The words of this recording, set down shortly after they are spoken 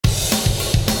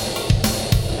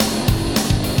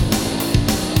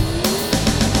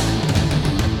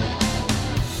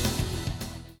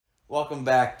Welcome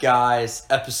back, guys.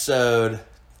 Episode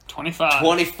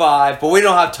 25. But we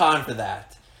don't have time for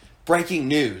that. Breaking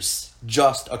news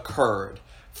just occurred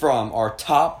from our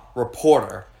top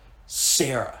reporter,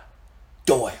 Sarah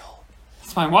Doyle.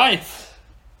 It's my wife.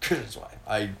 Christian's wife.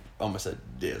 I almost said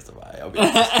Diaz the wife. I'll be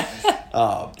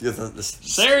honest. Because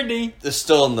Sarah D. It's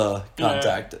still in the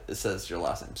contact. It says your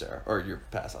last name, Sarah. Or your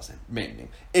past last name. Main name.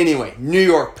 Anyway, New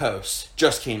York Post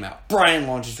just came out. Brian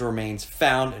Laundrie's remains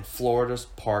found in Florida's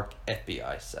park,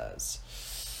 FBI says.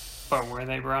 But were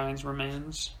they Brian's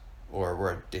remains?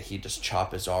 Or did he just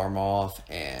chop his arm off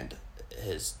and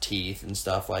his teeth and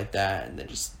stuff like that and then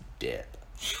just dip?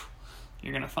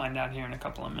 You're going to find out here in a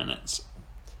couple of minutes.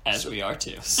 As we are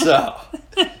too. So,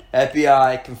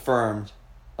 FBI confirmed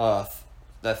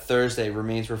that Thursday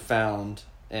remains were found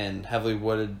in heavily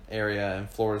wooded area in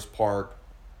Florida's park,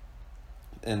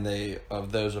 and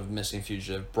those of missing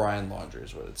fugitive Brian Laundrie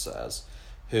is what it says.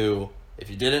 Who, if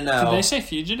you didn't know, did they say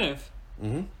fugitive?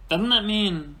 Mm-hmm. Doesn't that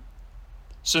mean?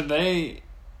 So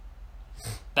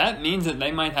that means that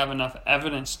they might have enough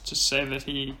evidence to say that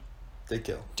he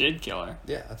did kill her.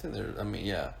 Yeah, I think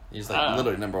he's like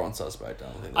literally number one suspect.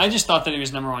 I just thought that he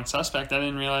was number one suspect. I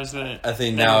didn't realize that. I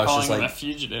think now it's just him like a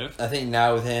fugitive. I think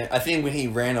now with him, I think when he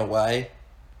ran away,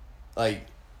 like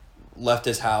left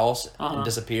his house and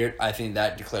disappeared, I think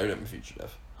that declared him a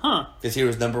fugitive. Huh? Because he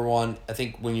was number one. I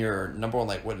think when you're number one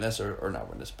like witness or not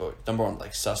witness, but number one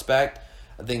like suspect,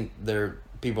 I think there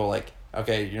people like,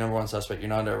 okay, you're number one suspect. You're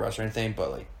not under arrest or anything,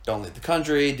 but like don't leave the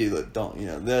country.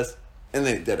 This, and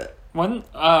they did it.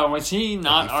 Was he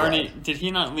not already? Did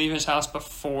he not leave his house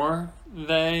before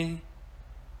they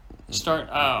start?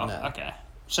 Oh, no. Okay.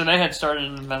 So they had started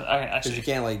an investigation. Because you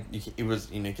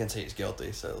can't you can't say he's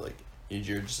guilty. So like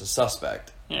you're just a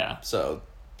suspect. Yeah. So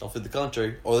don't leave the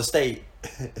country or the state.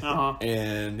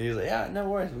 And he was like, yeah, no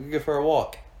worries, we can go for a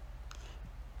walk.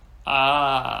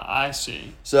 I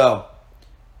see. So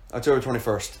October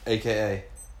 21st, aka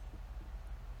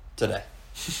today.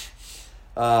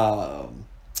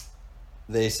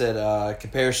 They said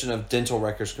comparison of dental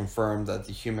records confirmed that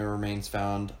the human remains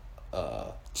found.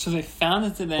 So they found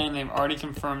it today, and they've already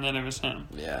confirmed that it was him.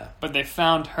 Yeah. But they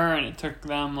found her, and it took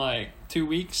them like 2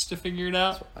 weeks to figure it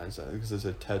out. That's what I said, because they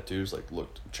said tattoos,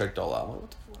 checked all out. I'm like,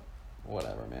 what the fuck?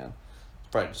 Whatever, man. It's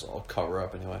probably just all cover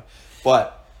up anyway.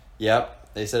 But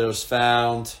yep, they said it was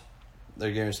found.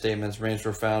 They're giving statements. Remains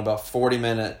were found about 40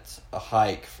 minutes a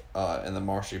hike in the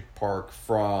Marshy Park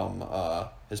from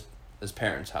his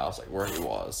parents' house, like where he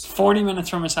was. 40 minutes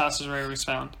from his house is where he was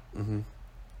found. Mm-hmm.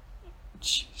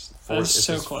 Jeez, that's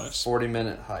so close.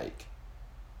 40-minute hike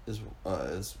is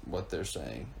what they're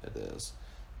saying it is.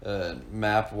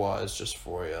 Map-wise, just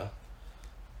for you,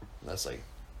 that's like.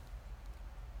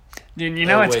 Dude, you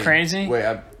know what's crazy? Wait,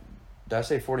 did I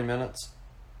say 40 minutes?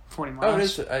 40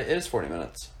 miles. Oh, it is 40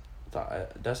 minutes.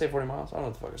 Did I say 40 miles? I don't know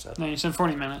what the fuck I said. No, you said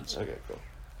 40 minutes. Okay, cool.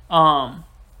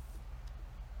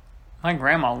 My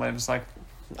grandma lives like...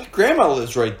 My grandma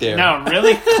lives right there. No,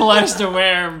 really close to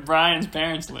where Brian's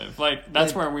parents live. Like,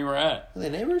 that's where we were at. Are they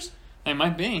neighbors? They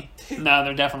might be. No,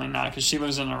 they're definitely not, because she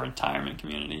lives in a retirement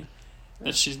community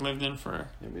that she's lived in for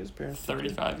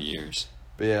 35 years.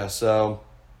 But yeah, so...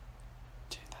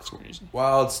 Dude, that's crazy.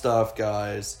 Wild stuff,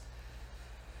 guys.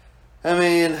 I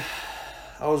mean,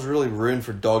 I was really rooting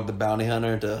for Dog the Bounty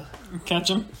Hunter to... Catch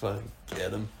him? If I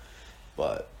get him.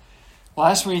 But...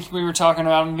 Last week we were talking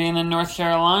about him being in North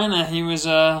Carolina. He was,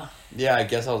 Yeah, I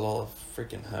guess I was all a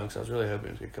freaking hoax. I was really hoping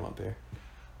he was going to come up here.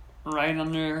 Right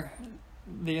under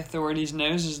the authorities'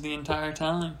 noses the entire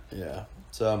time. Yeah.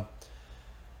 So,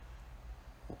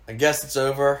 I guess it's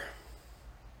over.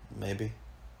 Maybe.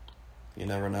 You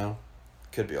never know.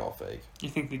 Could be all fake. You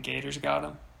think the Gators got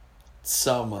him?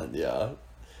 Someone, yeah.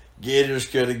 Gators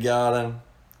could have got him.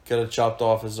 Could have chopped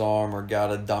off his arm or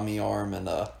got a dummy arm and,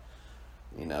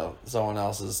 someone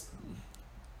else's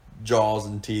jaws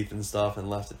and teeth and stuff and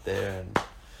left it there. And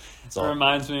it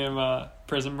reminds me of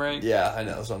Prison Break. Yeah, I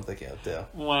know. That's what I'm thinking of, too.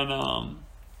 When,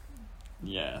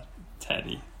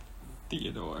 Teddy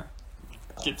Theodore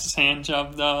gets his hand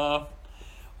chopped off.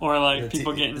 Or,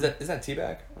 people getting... Is that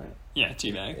T-Bag? Right? Yeah,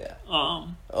 T-Bag. Yeah.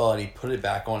 And he put it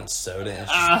back on its soda and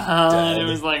it's just dead. It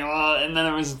was and then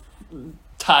it was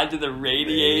tied to the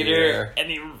radiator, and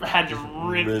he had to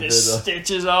rip the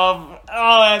stitches off.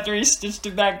 After he stitched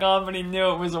it back on, but he knew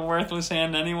it was a worthless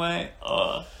hand anyway.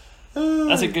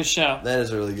 That's a good show. That is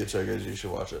a really good show, guys. You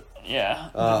should watch it.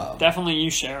 Yeah, definitely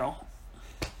you, Cheryl.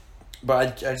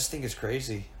 But I just think it's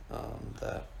crazy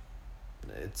that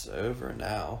it's over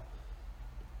now.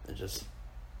 It just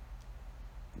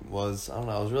was, I don't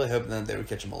know, I was really hoping that they would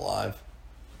catch him alive.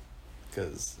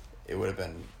 Because it would have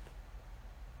been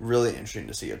really interesting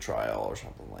to see a trial or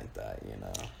something like that, you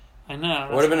know. I know.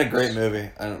 It would have been a great movie.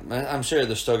 I'm sure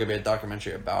there's still going to be a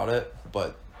documentary about it,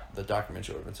 but the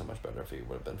documentary would have been so much better if he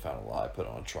would have been found alive, put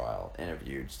on a trial,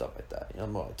 interviewed, stuff like that. You know,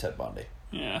 more like Ted Bundy.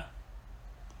 Yeah.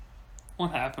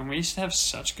 What happened? We used to have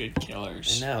such good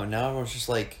killers. I know. Now everyone's just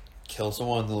like, kill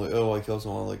someone, and they're like, oh, I killed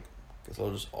someone, like, guess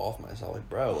I'll just off myself. Like,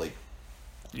 bro, like...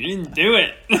 You didn't do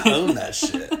it. Own that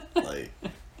shit. Like,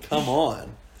 come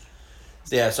on.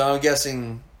 So, yeah, so I'm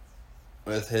guessing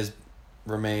with his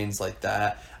remains like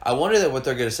that, I wonder that what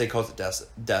they're going to say cause of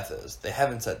death is. They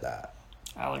haven't said that.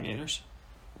 Alligators.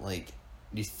 Like,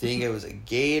 do you think it was a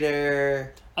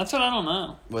gator? That's what I don't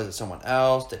know. Was it someone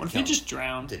else? What if he just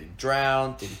drowned? Did he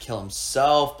drown? Did he kill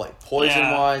himself? Like,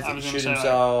 poison-wise? Did he shoot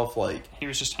himself? Like, he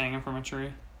was just hanging from a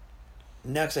tree?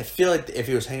 No, because I feel like if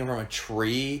he was hanging from a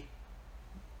tree,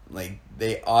 like,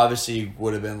 they obviously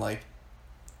would have been, like,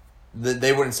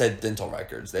 they wouldn't say dental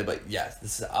records. They'd be like, yes,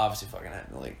 this is obviously fucking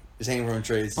happening. Like, he's hanging from a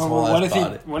tree. It's what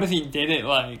if he did it,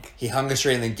 like... He hung a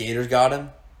tree and the gators got him?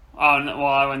 Oh, no, well,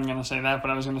 I wasn't going to say that,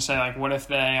 but I was going to say, like, what if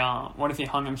he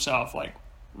hung himself, like,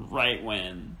 right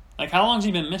when... Like, how long's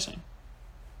he been missing?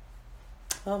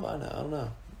 I don't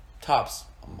know. Tops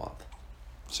a month.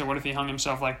 So what if he hung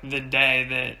himself, like, the day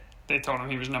that they told him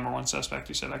he was number one suspect?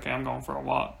 He said, okay, I'm going for a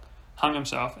walk. Hung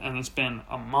himself, and it's been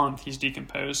a month. He's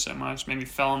decomposed so much. Maybe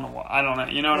fell in the water. I don't know.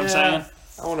 You know what I'm saying?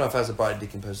 I don't know if as a body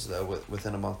decomposes, though,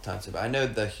 within a month time. But I know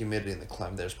the humidity and the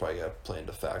climate there's probably got to play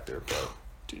into factor, but...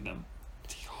 Dude,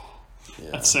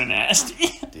 yeah. That's so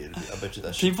nasty. Dude, I bet you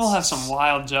that shit... People have some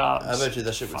wild jobs. I bet you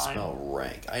that shit would smell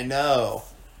rank. I know.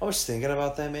 I was thinking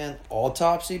about that, man.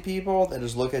 Autopsy people that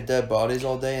just look at dead bodies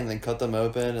all day and then cut them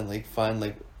open and, like, find,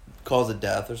 like, cause of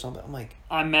death or something. I'm like...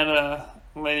 I met a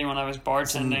lady when I was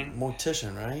bartending.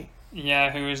 Mortician, right?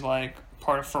 Yeah, who was, like,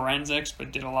 part of forensics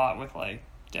but did a lot with, like,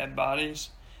 dead bodies.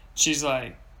 She's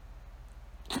like...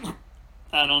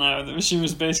 I don't know. She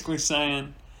was basically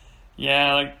saying,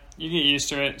 yeah, like, you get used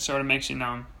to it. It sort of makes you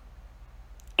numb.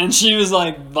 And she was,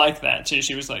 like that, too.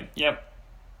 She was like, yep.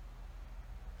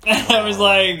 I was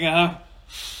like,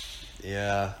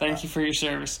 yeah. Thank you for your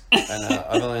service. I know.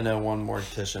 I've only known one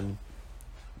mortician,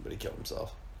 but he killed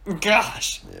himself.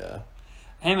 Gosh. Yeah.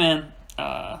 Hey, man.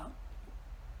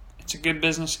 It's a good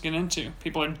business to get into.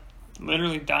 People are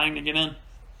literally dying to get in.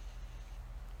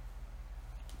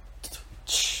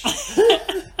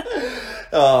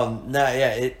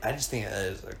 I just think that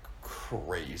is a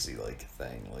crazy, like,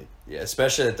 thing. Like, yeah,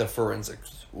 especially at the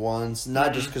forensics ones.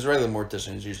 Not just because regular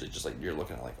morticians usually just, like, you're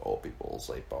looking at, like, old people's,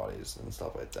 like, bodies and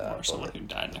stuff like that. Or someone who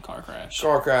died in a car crash.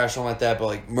 Something like that. But,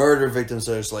 like, murder victims,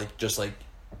 there's, like, just, like,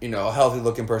 you know, a healthy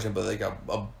looking person, but they got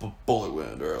a bullet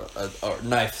wound or a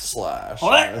knife slash.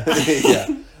 What? Yeah.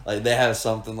 Like, they have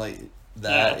something like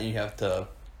that, and you have to...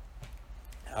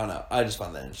 I don't know. I just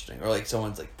find that interesting. Or, like,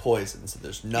 someone's, like, poisoned, so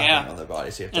there's nothing on their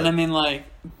body. So you have to... And, I mean, like,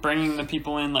 bringing the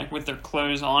people in, like, with their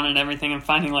clothes on and everything and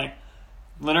finding, like,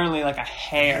 literally, like, a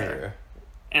hair.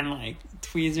 And, like,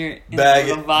 tweezer. Bag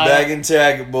and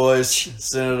tag it, boys.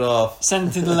 Send it off. Send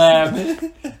it to the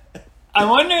lab. I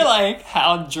wonder, like,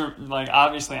 how... Like,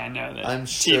 obviously, I know that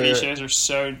TV shows are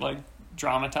so, like,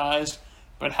 dramatized.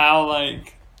 But how,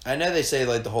 like... I know they say,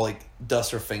 like, the whole, like,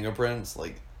 dust or fingerprints,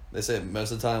 like... They say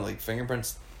most of the time, like,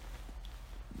 fingerprints,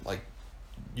 like,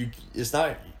 it's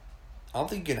not, I don't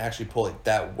think you can actually pull, like,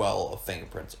 that well of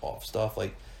fingerprints off stuff.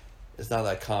 Like, it's not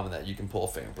that common that you can pull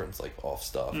fingerprints, like, off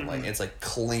stuff. And, like, it's, like,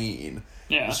 clean.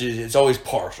 Yeah. It's always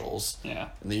partials. Yeah.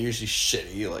 And they're usually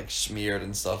shitty, like, smeared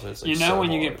and stuff. It's, like, you know, when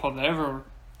you get pulled over.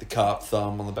 The cop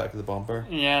thumb on the back of the bumper.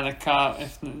 Yeah, the cop,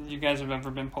 if you guys have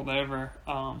ever been pulled over,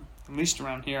 at least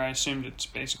around here, I assumed it's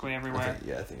basically everywhere.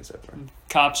 I think it's everywhere.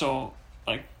 Cops will,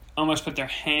 like, almost put their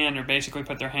hand or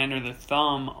their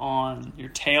thumb on your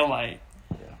taillight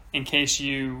in case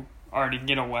you already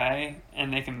get away,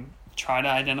 and they can try to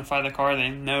identify the car. They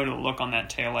know to look on that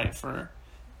taillight for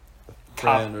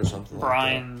cop or something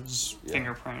Brian's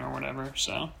fingerprint or whatever.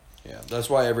 So yeah, that's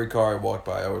why every car I walk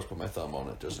by, I always put my thumb on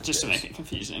it just in case. To make it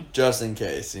confusing. Just in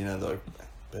case, you know, the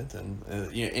Benton,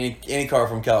 you know, any car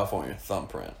from California,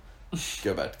 thumbprint.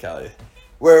 Go back to Cali.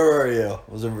 Where were you?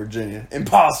 I was in Virginia.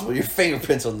 Impossible. Your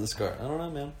fingerprints on this car. I don't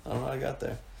know, man. I don't know how I got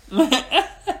there.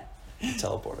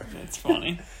 Teleporter. That's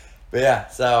funny. But yeah,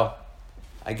 so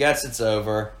I guess it's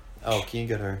over. Oh, can you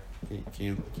get her?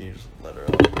 Can you just let her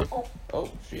up?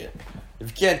 Oh, shit. If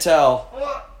you can't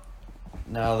tell,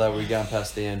 now that we got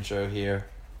past the intro here,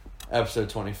 episode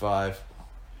 25,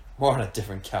 we're on a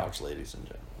different couch, ladies and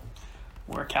gentlemen.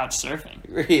 We're couch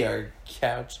surfing. We are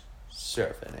couch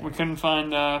surfing. We couldn't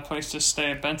find a place to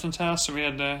stay at Benton's house, so we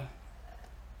had to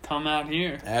come out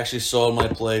here. I actually sold my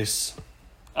place.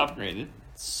 Upgraded.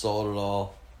 Sold it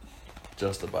all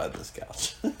just to buy this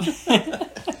couch.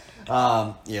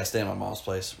 Yeah, staying at my mom's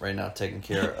place right now, taking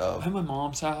care of. I'm at my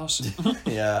mom's house.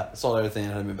 Yeah, sold everything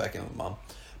and had me back in with mom.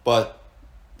 But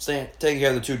taking care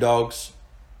of the 2 dogs,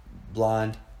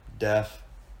 blind, deaf,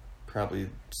 probably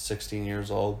 16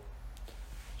 years old,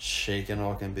 shaking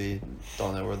all can be,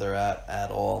 don't know where they're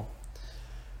at all.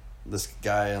 This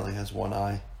guy only has 1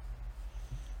 eye.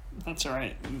 That's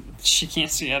alright. She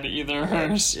can't see out of either of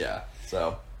hers. Yeah,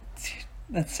 so.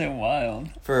 That's so wild.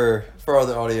 For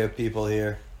other audio people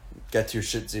here, get to your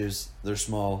Shih Tzus. They're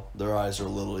small. Their eyes are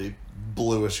literally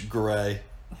bluish gray.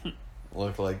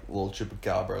 Look like little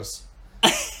chupacabras.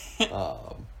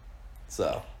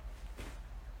 So,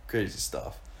 crazy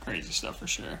stuff. Crazy stuff for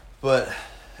sure. But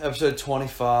episode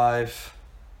 25,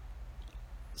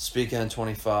 speaking of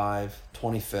 25,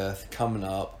 25th, coming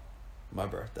up, my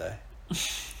birthday.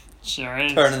 Sure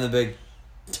is. Turning the big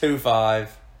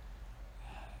 25.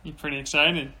 You pretty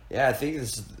excited? Yeah, I think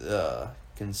this is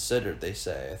considered, they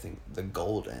say, I think, the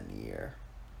golden year.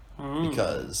 Ooh.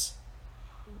 Because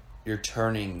you're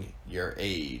turning your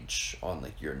age on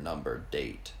like your numbered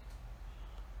date.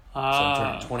 So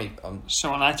I'm turning 20.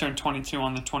 So when I turned 22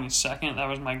 on the 22nd, that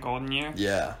was my golden year?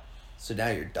 Yeah. So now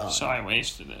you're done. So I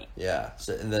wasted it. Yeah.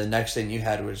 So and the next thing you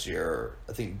had was your,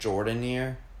 I think, Jordan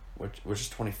year, which is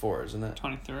 24, isn't it?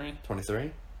 23.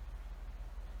 23?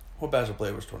 What basketball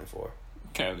player was 24?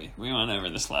 Kobe. We went over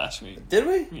this last week. Did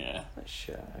we? Yeah. Oh,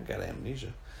 shit, I got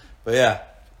amnesia. But yeah.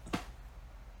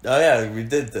 Oh yeah, we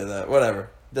did do that. Whatever.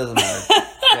 Doesn't matter.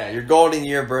 Yeah, your golden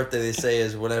year birthday, they say,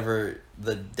 is whatever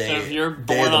the day. So if you're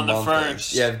born on the 1st.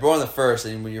 Is. Yeah, if you're born on the 1st,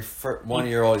 and when you're 1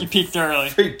 year old, you peaked early.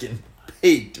 Freaking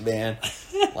peaked, man.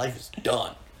 Life is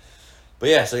done. But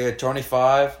yeah, so you're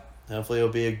 25. Hopefully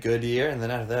it'll be a good year, and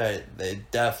then after that, they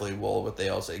definitely will, but they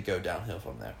all say go downhill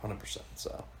from there, 100%.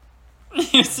 So.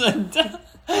 You said,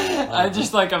 I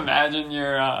just like imagine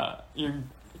your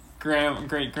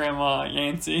great grandma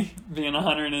Yancey being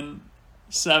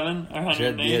 107 or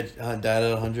 108. Yeah, dad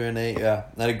at 108. Yeah,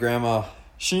 not a grandma.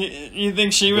 You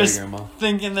think she was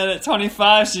thinking that at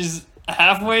 25 she's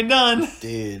halfway done?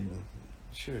 Dude,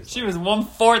 she was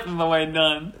 1/4 of the way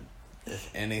done.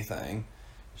 If anything,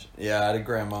 yeah, I had a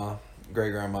great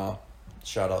grandma.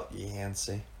 Shout out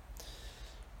Yancey.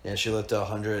 Yeah, she lived to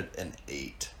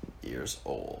 108 years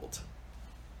old.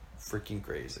 Freaking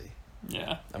crazy.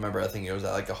 Yeah. I remember, I think it was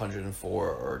at like 104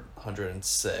 or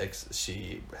 106.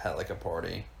 She had like a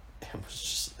party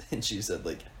and she said,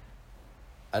 like,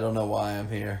 I don't know why I'm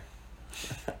here.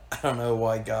 I don't know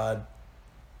why God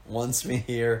wants me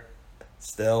here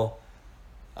still.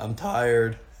 I'm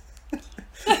tired.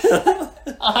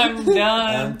 I'm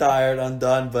done. I'm tired. I'm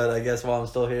done. But I guess while I'm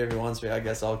still here, if he wants me, I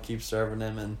guess I'll keep serving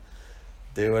him and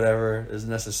do whatever is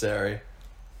necessary,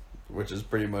 which is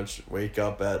pretty much wake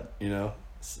up at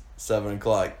 7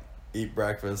 o'clock, eat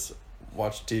breakfast,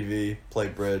 watch TV, play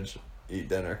bridge, eat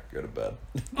dinner, go to bed.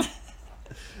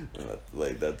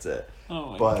 Like, that's it.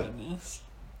 Oh my goodness.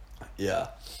 Yeah,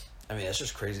 I mean, it's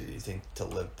just crazy. Do you think to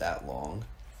live that long?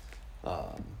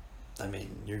 I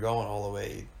mean, you're going all the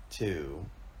way to.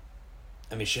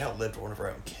 I mean, she outlived one of her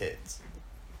own kids.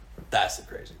 That's the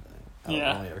crazy thing.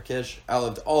 Yeah. Only her kids. She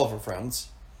outlived all of her friends,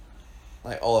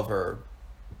 like all of her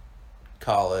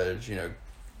college,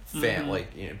 family,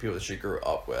 people that she grew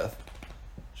up with.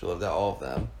 She lived out all of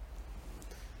them.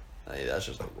 I mean, that's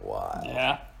just like, wow.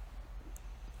 Yeah.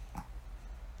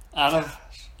 Out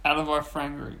of our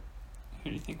friend group,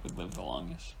 who do you think would live the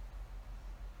longest?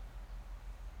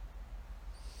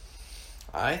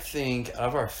 I think out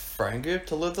of our friend group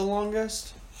to live the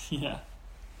longest, Yeah.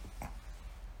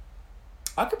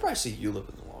 I could probably see you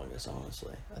living the longest.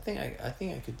 Honestly, I think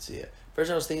I could see it. First,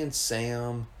 I was thinking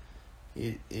Sam.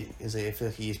 I feel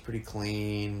like he's pretty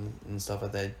clean and stuff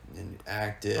like that, and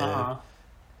active. Uh-huh.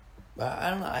 But I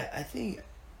don't know. I think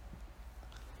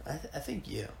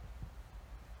you.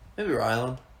 Maybe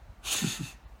Rylan.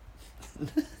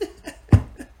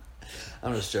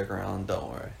 I'm just joking around. Don't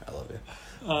worry. I love you.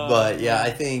 But yeah,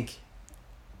 I think.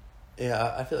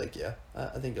 Yeah, I feel like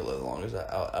I think you'll live the longest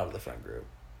out of the friend group.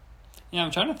 Yeah,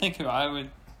 I'm trying to think who I would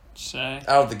say.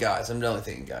 Out of the guys, I'm only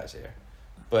thinking guys here.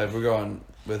 But if we're going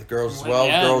with girls as well,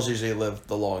 yeah. Girls usually live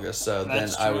the longest. So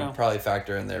That's then I true. would probably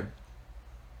factor in there.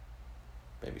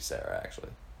 Maybe Sarah, actually.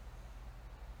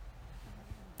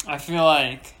 I feel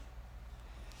like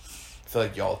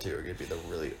y'all two are gonna be the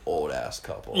really old ass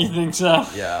couple. you think so.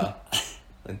 Yeah,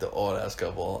 like the old ass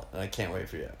couple, and I can't wait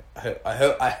for you.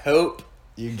 I hope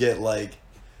you get like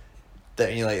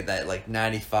that. You like that like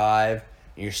 95.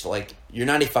 And you're still like you're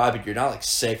 95, but you're not like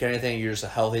sick or anything. You're just a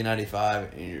healthy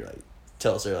 95, and you're like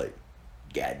tell us like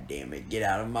God damn it, get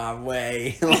out of my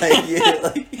way. Like,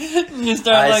 you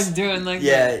start doing like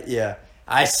that. Yeah.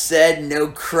 I said no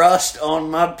crust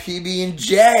on my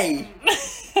PB&J.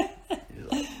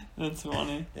 That's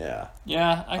funny. Yeah.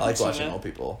 Yeah, I like watching old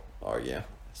people argue.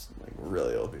 It's like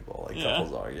really old people,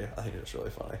 couples argue. I think it's really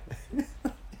funny.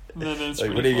 That is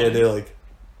like, what are you going to do? Like,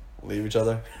 leave each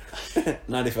other?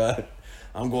 95.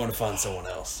 I'm going to find someone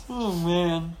else. Oh,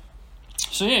 man.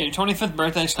 So, yeah, your 25th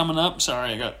birthday's coming up.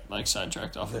 Sorry, I got,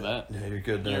 sidetracked off of that. Yeah, you're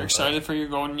good now. You're excited for your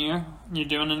golden year? You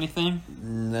doing anything?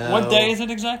 No. What day is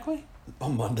it exactly?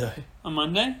 On Monday. On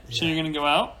Monday? Yeah. So you're going to go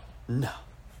out? No.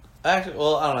 Actually,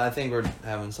 well, I don't know. I think we're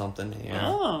having something here.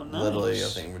 Oh, nice. Literally, I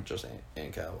think we're just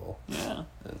Aunt Cavill. Yeah.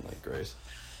 And, Grace.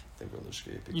 I think we'll just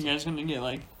get pizza. You guys going to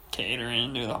get, catering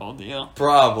and do the whole deal?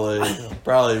 Probably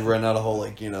rent out a whole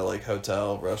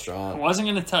hotel, restaurant. I wasn't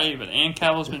gonna tell you, but Aunt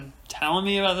Cavill's been telling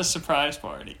me about the surprise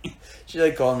party.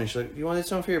 She called me. She's like, "You want to do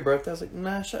something for your birthday?" I was like,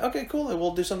 "Nah." She's like, "Okay, cool.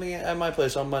 We'll do something at my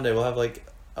place on Monday. We'll have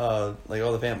all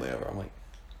the family over." I'm like,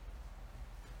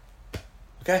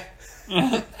 "Okay,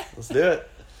 let's do it.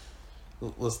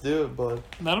 Let's do it, bud."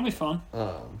 That'll be fun.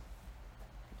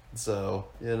 So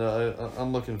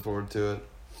I'm looking forward to it.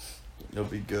 It'll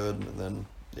be good, and then.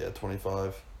 Yeah,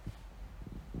 25.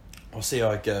 We'll see how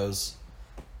it goes.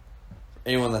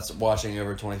 Anyone that's watching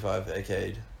over 25,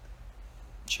 aka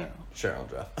Cheryl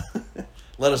Jeff.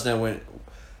 Let us know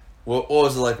what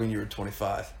was it like when you were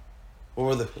 25?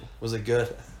 Was it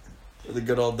good? Were the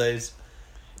good old days?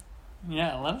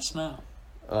 Yeah, let us know.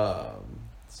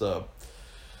 So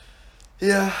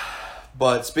yeah.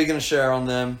 But speaking of Cheryl and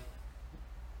them,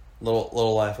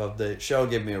 little life update. Cheryl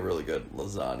gave me a really good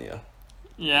lasagna.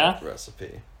 Yeah?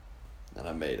 Recipe. And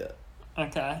I made it.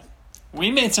 Okay.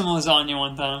 We made some lasagna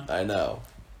one time. I know.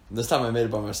 This time I made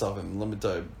it by myself, and let me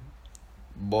tell you,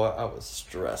 boy, I was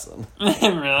stressing.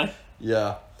 Really?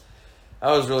 Yeah.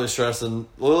 I was really stressing,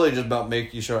 literally just about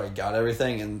making sure I got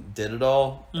everything and did it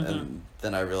all, and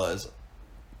then I realized,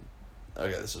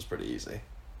 okay, this is pretty easy.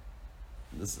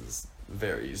 This is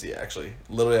very easy, actually.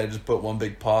 Literally, I just put one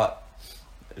big pot,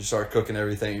 I just started cooking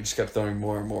everything. You just kept throwing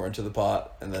more and more into the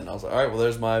pot. And then I was like, all right, well,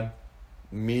 there's my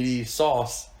meaty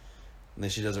sauce. And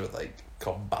then she does it with,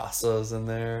 kielbasas in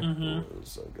there. Mm-hmm. Ooh, it was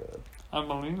so good. I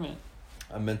believe it.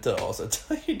 I meant to also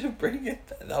tell you to bring it.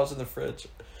 That was in the fridge.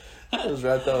 It was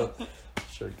right there.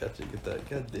 Sure, got you to get that.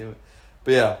 God damn it.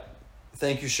 But, yeah.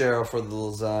 Thank you, Cheryl, for the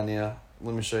lasagna.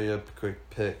 Let me show you a quick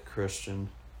pic, Christian,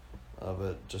 of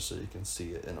it, just so you can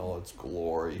see it in all its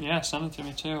glory. Yeah, send it to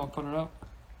me, too. I'll put it up.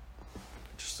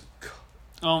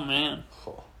 Oh, man.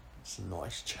 Oh, it's a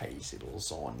nice cheesy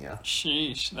lasagna.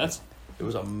 Sheesh. It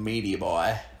was a meaty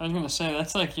boy. I was going to say,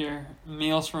 that's like your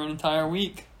meals for an entire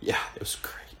week. Yeah, it was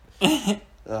great.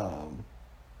 I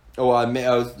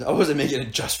wasn't making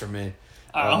it just for me.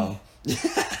 Oh.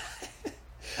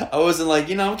 I wasn't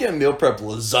I'm getting meal prep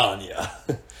lasagna.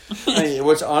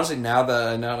 Which, honestly, now that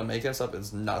I know how to make that stuff,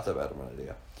 it's not that bad of an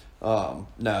idea.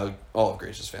 No, all of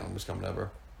Grace's family was coming over.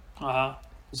 Uh-huh.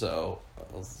 So,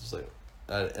 I was just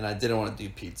and I didn't want to do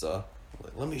pizza.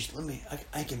 Let me,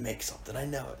 I can make something. I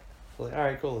know it. So all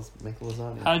right, cool. Let's make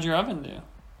lasagna. How'd your oven do?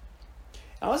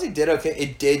 I honestly did okay.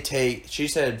 It did take. She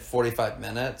said 45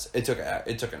 minutes. It took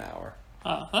an hour.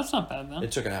 Oh, that's not bad then.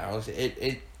 It took an hour.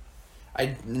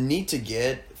 I need to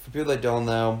get, for people that don't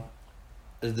know,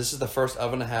 this is the first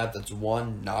oven I have that's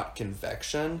not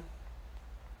convection.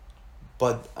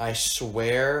 But I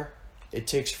swear, it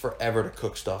takes forever to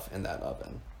cook stuff in that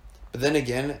oven. But then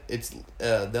again, it's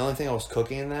the only thing I was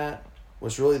cooking in that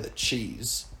was really the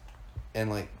cheese, and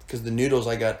because the noodles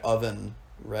I got oven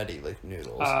ready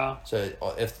noodles. So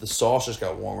if the sauce just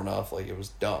got warm enough, it was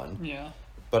done. Yeah.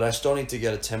 But I still need to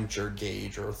get a temperature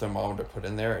gauge or a thermometer put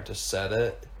in there to set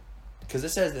it, because it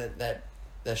says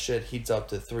that shit heats up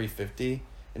to 350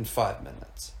 in 5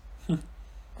 minutes.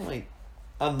 I'm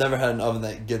I've never had an oven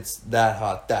that gets that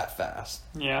hot that fast.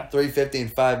 Yeah. 350 in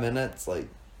 5 minutes,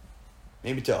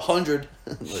 maybe to 100.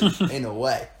 Ain't no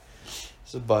way.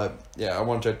 So, but yeah, I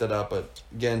want to check that out. But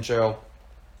again, Cheryl,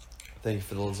 thank you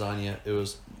for the lasagna. It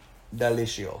was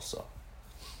delicioso.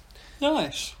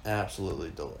 Nice.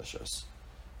 Absolutely delicious.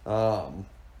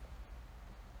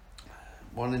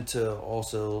 Wanted to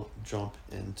also jump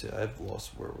into. I've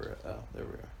lost where we're at. Oh, there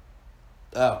we are.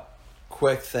 Oh,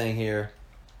 quick thing here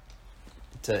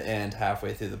to end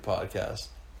halfway through the podcast.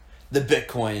 The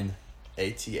Bitcoin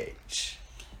ATH.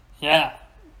 Yeah.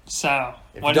 So,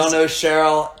 if you don't know,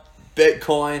 Cheryl,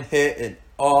 Bitcoin hit an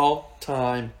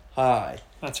all-time high.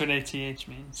 That's what ATH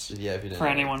means. Yeah, if you didn't for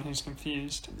know anyone who's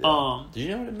confused. Yeah. Do you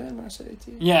know what it meant when I said ATH?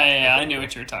 Yeah, I knew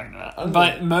what you were talking about.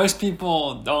 But most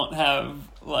people don't have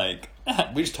Like,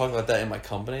 we just talk about that in my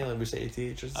company. Like we say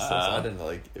ATH. So I didn't know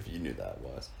like if you knew that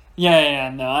was. Yeah.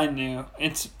 No, I knew.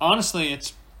 It's honestly,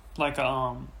 it's like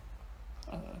a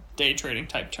day trading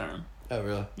type term. Oh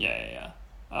really? Yeah.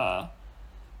 Or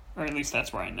at least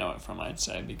that's where I know it from. I'd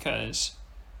say because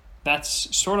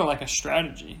that's sort of like a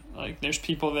strategy. Like there's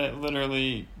people that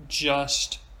literally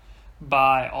just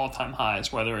buy all-time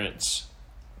highs, whether it's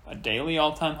a daily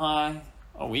all-time high,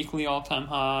 a weekly all-time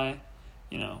high,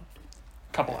 a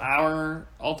couple hour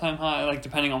all-time high, like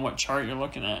depending on what chart you're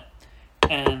looking at.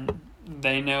 And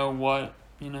they know what,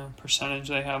 percentage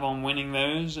they have on winning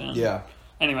those. And yeah.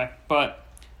 Anyway, but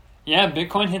yeah,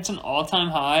 Bitcoin hits an all-time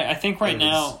high. I think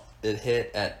now it hit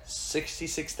at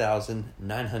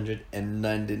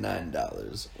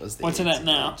 $66,999. What's it at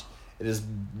now? It is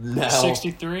now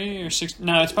 63 or 60.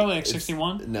 No, it's probably like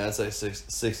 61. No, it's like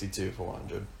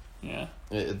 62,400. Yeah.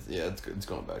 It's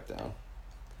going back down.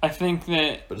 I think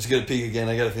that. But it's gonna peak again.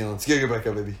 I got a feeling it's gonna go back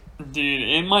up, baby. Dude,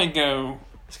 it might go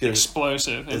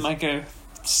explosive. It might go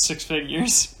 6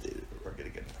 figures. Dude, we're gonna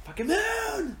get to the fucking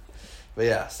moon. But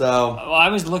yeah, so. Well, I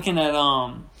was looking at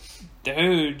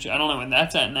Doge. I don't know when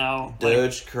that's at now.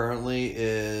 Doge currently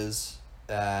is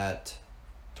at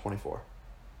 24.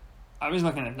 I was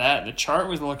looking at that. The chart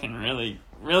was looking really,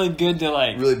 really good to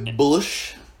like. Really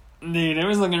bullish. Dude, it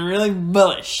was looking really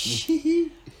bullish.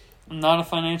 I'm not a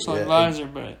financial advisor,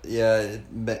 but. Yeah,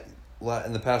 in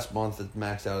the past month it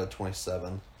maxed out at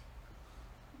 27.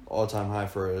 All-time high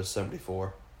for is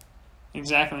 74.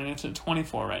 Exactly, and it's at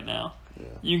 24 right now. Yeah.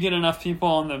 You get enough people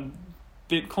on the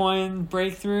Bitcoin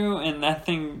breakthrough, and that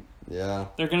thing. Yeah.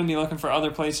 They're going to be looking for other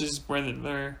places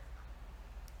where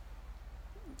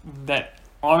that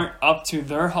aren't up to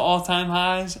their all-time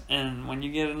highs, and when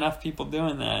you get enough people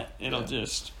doing that, it'll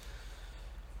just.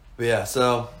 But yeah,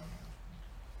 so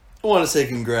I want to say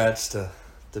congrats to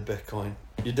Bitcoin.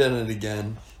 You did it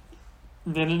again.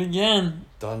 Did it again.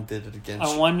 Done did it again.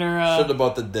 I wonder. Should have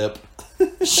bought the dip.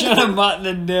 Should have bought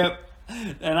the dip.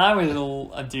 And I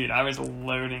was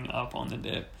loading up on the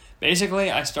dip. Basically,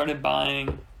 I started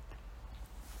buying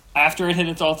after it hit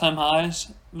its all-time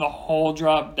highs. The whole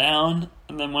dropped down,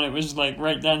 and then when it was like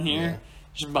right down here,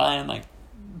 just buying like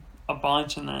a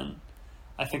bunch, and then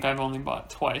I think I've only bought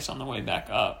twice on the way back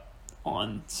up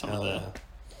on some of the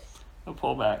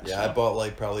pullbacks. Yeah, so. I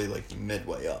bought probably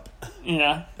midway up.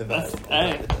 Yeah, I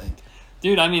think.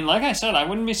 Dude, I mean, like I said, I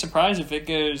wouldn't be surprised if it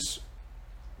goes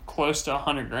close to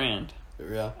 $100,000.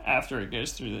 Yeah. After it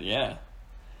goes through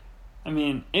I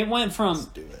mean, it went from. Let's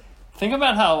do it. Think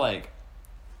about how it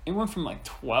went from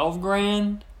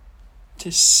 $12,000 to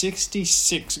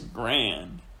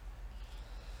 $66,000.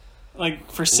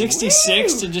 For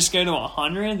 66 to just go to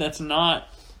 100, that's not.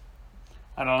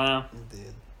 I don't know.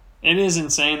 Indeed. It is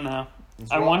insane though.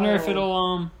 It's I wild. wonder if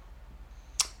it'll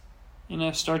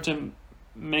start to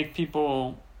make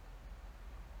people.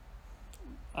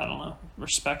 I don't know.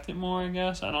 Respect it more, I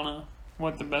guess. I don't know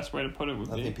what the best way to put it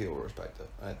would be. I think people will respect it.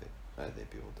 I think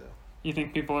people do. You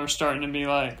think people are starting to be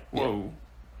like, whoa.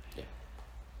 Yeah.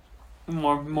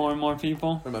 More and more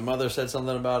people? When my mother said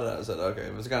something about it, I said, okay,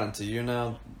 if it's gotten to you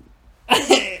now.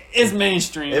 It's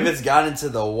mainstream. If it's gotten into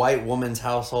the white woman's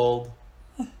household,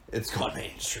 it's gone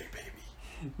mainstream, baby.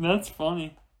 That's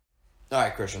funny. All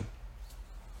right, Christian.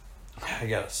 I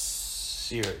got a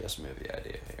serious movie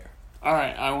idea here. All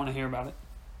right, I want to hear about it.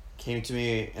 Came to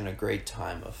me in a great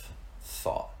time of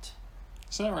thought.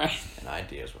 Is that right? And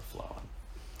ideas were flowing.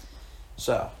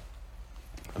 So,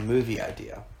 a movie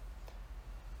idea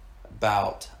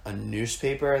about a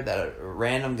newspaper that a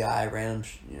random guy, random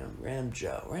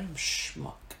Joe, random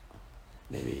schmuck,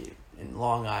 maybe in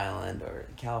Long Island or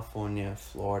in California,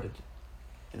 Florida,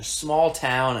 in a small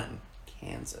town in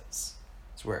Kansas.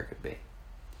 That's where it could be.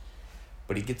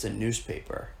 But he gets a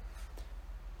newspaper.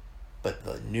 But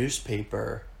the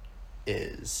newspaper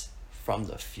is from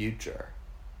the future.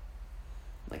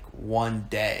 One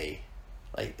day.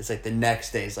 It's the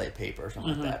next day's paper or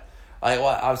something like that.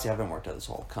 Obviously I haven't worked out this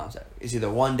whole concept. It's either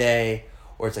one day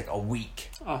or it's a week.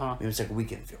 Uh-huh. Maybe it's a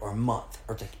weekend or a month.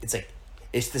 Or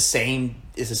it's the same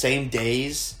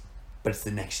days, but it's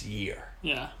the next year.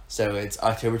 Yeah. So it's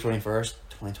October 21st,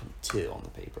 2022 on the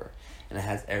paper. And it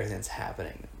has everything that's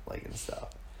happening, and stuff.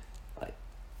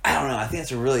 I don't know. I think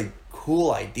it's a really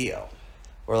cool idea.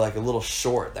 Or a little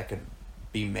short that could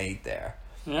be made there.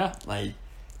 Yeah.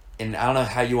 And I don't know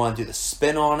how you want to do the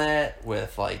spin on it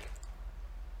with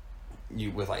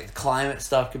climate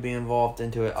stuff could be involved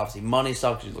into it. Obviously money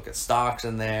stuff, because you look at stocks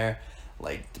in there.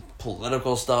 The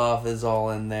political stuff is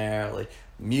all in there.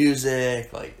 Music,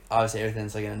 obviously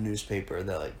everything's in a newspaper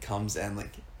that comes in,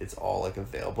 it's all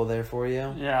available there for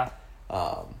you. Yeah.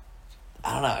 The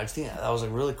I don't know. I just think that was a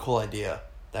really cool idea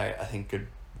that I think could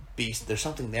be. There's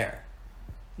something there.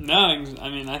 No, I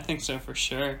mean, I think so for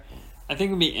sure. I think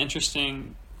it'd be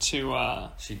interesting to.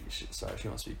 She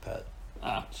wants to be pet.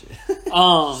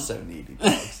 So needy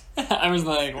dogs. I was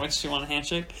like, what, she want a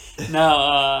handshake?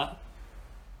 No,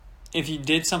 if you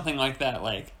did something like that,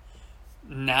 like,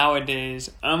 nowadays,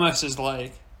 almost as,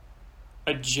 like,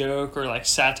 a joke or, like,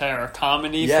 satire or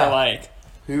comedy for, like,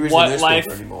 who reads what the life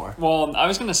anymore? Well, I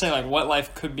was going to say, like, what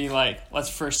life could be like, let's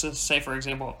first say, for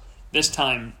example, this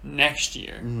time next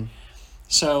year. Mm-hmm.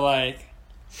 So, like,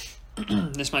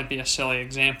 this might be a silly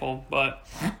example, but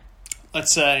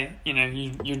let's say, you know,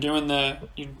 you're doing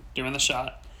the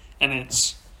shot, and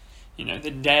it's, you know,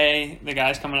 the day the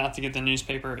guy's coming out to get the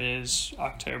newspaper is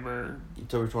October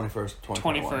 21st,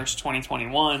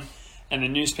 2021, and the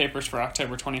newspaper's for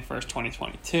October 21st,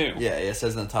 2022. Yeah, it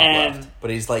says in the top left. But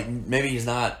he's like, maybe he's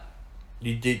not. Do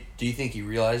you think he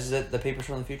realizes it, the paper's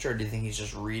from the future, or do you think he's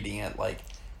just reading it like?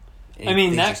 I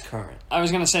mean, that's current. I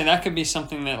was gonna say that could be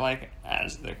something that, like,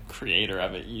 as the creator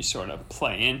of it, you sort of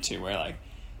play into, where, like,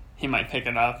 he might pick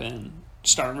it up and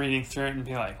start reading through it and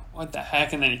be like, what the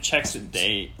heck? And then he checks the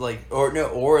date. Like, or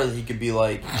he could be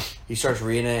like, he starts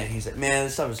reading it and he's like, man,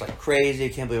 this stuff is like crazy. I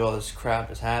can't believe all this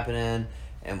crap is happening.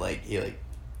 And like, he like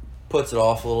puts it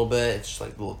off a little bit. It's just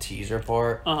like the little teaser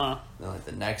part. Uh-huh. And like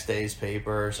the next day's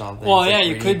paper or something. Well, yeah, like,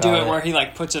 you could do it where he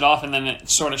like puts it off and then it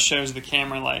sort of shows the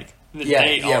camera like the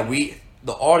date. Yeah,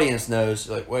 the audience knows,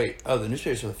 like, wait, the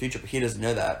newspaper's from the future, but he doesn't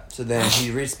know that. So then he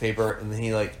reads the paper and then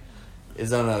he like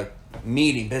is on a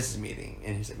business meeting,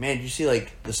 and he's like, man, did you see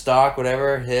like the stock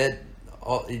whatever hit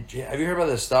have you heard about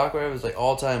the stock whatever? It was like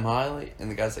all-time high, like, and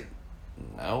the guy's like,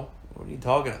 no, what are you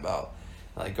talking about?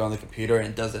 And, like, go on the computer and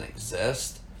it doesn't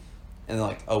exist, and then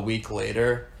like a week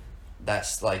later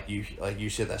that's like you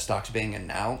see that stock's being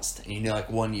announced, and you know,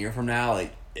 like 1 year from now,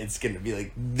 like it's gonna be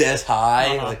like this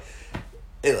high. Like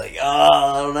it, like,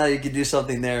 I don't know, you could do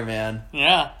something there, man.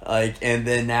 Yeah. Like, and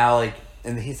then now, like,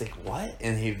 and then he's like, what?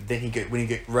 And when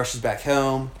he rushes back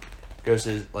home, goes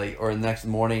to, like, or the next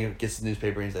morning, gets the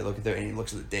newspaper, and he's like looking through it, and he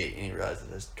looks at the date, and he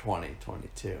realizes it's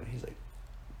 2022, and he's like,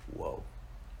 whoa,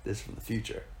 this is from the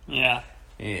future. Yeah.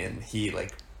 And he,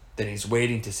 like, then he's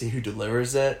waiting to see who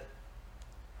delivers it,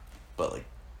 but, like,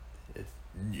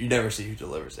 you never see who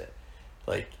delivers it.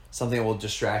 Like, something will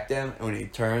distract him, and when he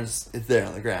turns, it's there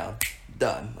on the ground.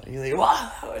 Done. Like, you're like,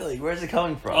 wow, like, where's it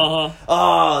coming from? Uh-huh.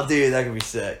 Oh, dude, that could be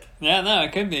sick. Yeah, no,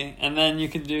 it could be. And then you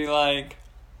could do, like,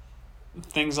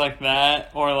 things like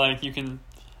that, or, like, you can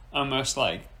almost,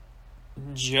 like,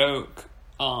 joke,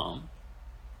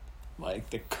 like,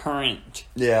 the current.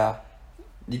 Yeah.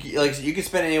 You could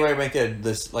spend anywhere, make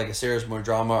a serious, more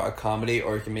drama, a comedy,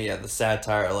 or it can be the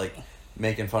satire, like,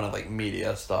 making fun of, like,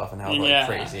 media stuff and how, like,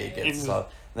 crazy it gets and stuff.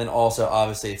 And then also,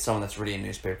 obviously, it's someone that's reading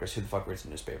newspapers. Who the fuck reads a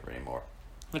newspaper anymore?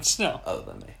 But still. Other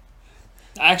than me.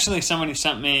 Actually, somebody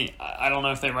sent me, I don't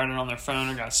know if they read it on their phone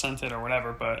or got sent it or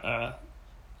whatever, but,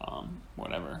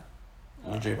 whatever.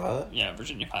 Virginia Pilot? Yeah,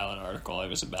 Virginia Pilot article. It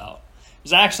was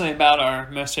actually about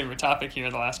our most favorite topic here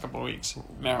the last couple of weeks,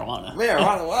 marijuana.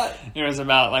 Marijuana what? It was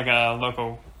about, like, a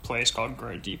local place called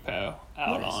Grow Depot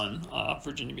out Nice. on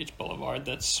Virginia Beach Boulevard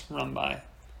that's run by,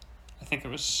 I think it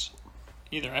was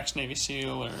either ex-Navy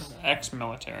SEAL or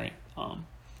ex-military.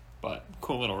 But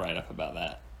cool little write-up about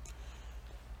that.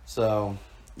 So,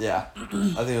 yeah. I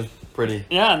think it was pretty...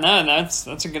 Yeah, no,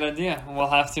 that's a good idea. We'll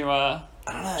have to I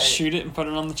don't know. shoot it and put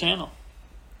it on the channel.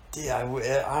 Yeah,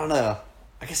 I don't know.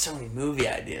 I get so many movie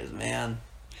ideas, man.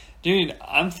 Dude,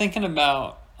 I'm thinking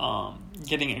about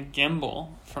getting a gimbal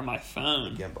for my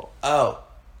phone. Gimbal. Oh,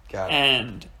 got it.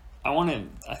 And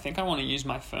I think I want to use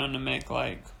my phone to make,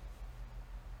 like,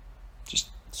 just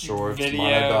Shorts, video,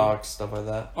 monodocs, stuff like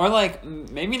that. or like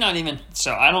maybe not even.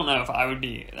 So I don't know if I would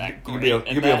be that great. You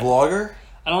could be a vlogger.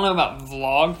 I don't know about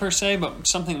vlog per se, but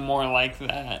something more like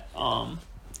that.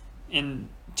 In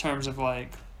terms of,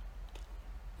 like,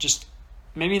 just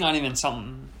maybe not even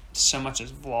something so much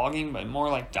as vlogging, but more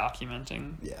like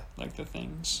documenting. Yeah. Like the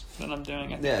things that I'm doing.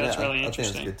 I think that's really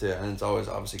interesting. I think it's good too, and it's always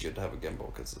obviously good to have a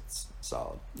gimbal because it's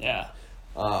solid. Yeah.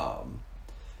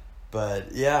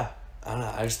 But yeah. I don't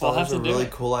know. I just thought We'll it was a really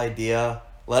cool idea.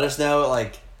 Let us know,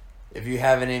 like, if you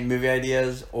have any movie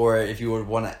ideas, or if you would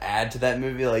want to add to that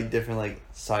movie, like, different, like,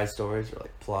 side stories or,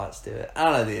 like, plots to it. I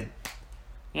don't know, dude.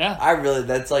 Yeah.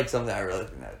 That's, like, something I really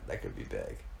think that could be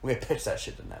big. We could pitch that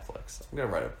shit to Netflix. I'm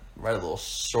going to write a little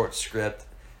short script,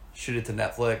 shoot it to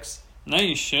Netflix. No,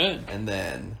 you should. And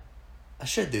then I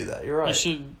should do that. You're right. You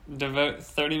should devote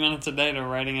 30 minutes a day to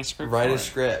writing a script. Write a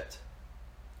script.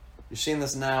 You're seeing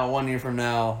this now. 1 year from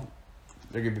now,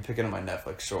 they're going to be picking up my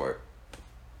Netflix short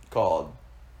called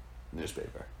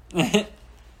Newspaper.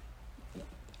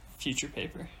 Future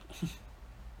paper.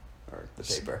 Or the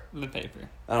paper. The paper.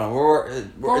 I don't know.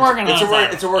 We're working on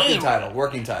it. It's a working title.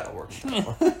 Working title.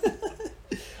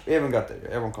 We haven't got there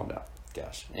yet. Everyone calm down.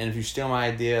 Gosh. And if you steal my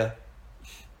idea,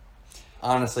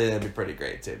 honestly, that'd be pretty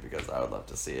great too, because I would love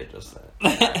to see it just in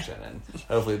action, and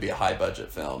hopefully it'd be a high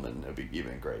budget film, and it'd be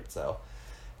even great. So,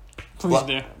 Please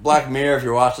do. Black Mirror, if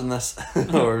you're watching this,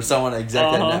 or someone exec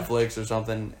at Netflix or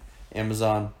something,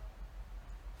 Amazon,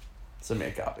 send me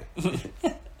a copy.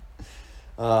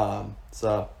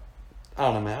 So I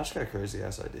don't know, man. I just got crazy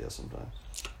ass ideas sometimes.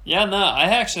 Yeah, no, I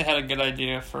actually had a good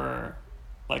idea for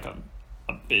like a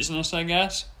business, I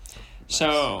guess.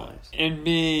 Nice. It'd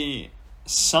be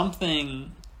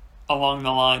something along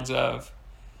the lines of,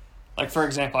 like, for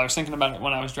example, I was thinking about it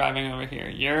when I was driving over here.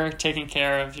 You're taking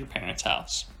care of your parents'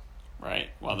 house, right,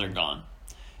 while they're gone.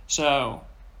 So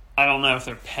I don't know if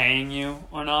they're paying you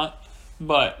or not,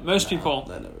 but most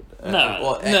people...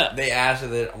 They asked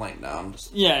it. I'm like, no, I'm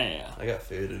just... Yeah. I got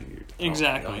food and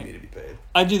exactly. I don't need to be paid.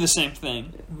 I do the same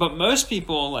thing. Yeah. But most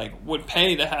people, like, would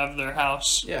pay to have their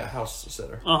house... Yeah, house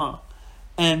sitter.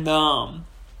 And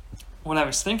what I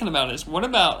was thinking about is, what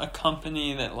about a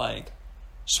company that, like,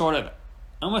 sort of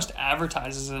almost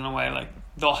advertises in a way, like,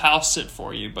 they'll house sit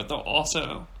for you, but they'll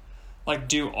also, like,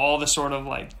 do all the sort of,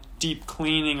 like, deep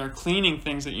cleaning or cleaning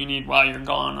things that you need while you're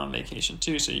gone on vacation,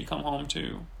 too, so you come home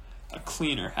to a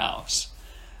cleaner house.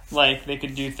 Like, they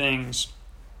could do things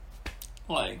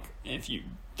like, if you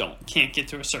can't get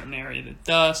to a certain area to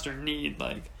dust or need,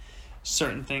 like,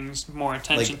 certain things more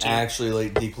attention to. Actually,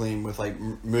 like, deep clean with, like,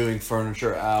 moving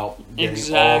furniture out,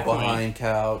 getting all behind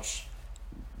couch,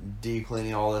 deep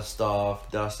cleaning all this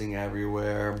stuff, dusting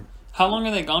everywhere. How long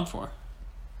are they gone for?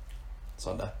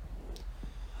 Sunday.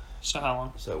 So how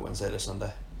long? So Wednesday to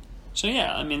Sunday. So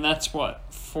yeah, I mean, that's what,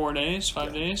 4 days,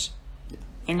 5 days? Yeah.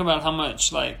 Think about how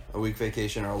much, like... A week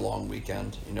vacation or a long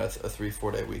weekend, a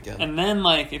 3-4 day weekend. And then,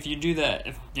 like, if you do that,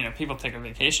 if, people take a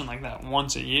vacation like that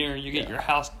once a year, you get your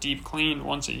house deep cleaned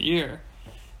once a year.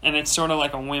 And it's sort of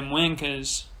like a win-win,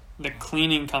 because the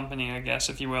cleaning company, I guess,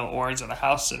 if you will, or is it a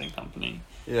house-sitting company?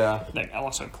 Yeah. That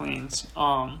also cleans,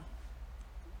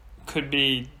 could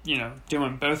be,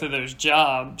 doing both of those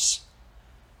jobs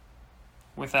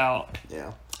without...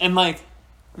 Yeah. And, like,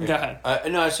 go ahead.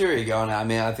 I see where you're going. I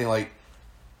mean, I think, like,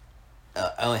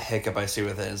 the only hiccup I see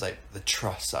with it is, like, the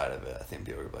trust side of it. I think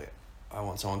people are like, I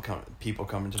want people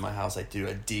coming to my house, like, do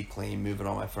a deep clean, moving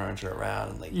all my furniture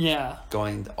around, and, like,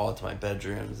 going all to my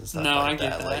bedrooms and stuff like that. I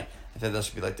get that. Like, I think that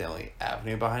should be, like, the only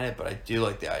avenue behind it, but I do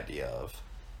like the idea of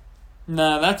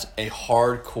that's a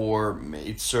hardcore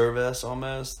maid service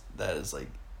almost that is, like,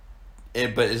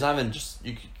 but it's not even just,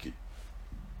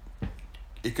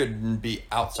 it could be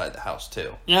outside the house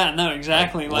too. Yeah, no,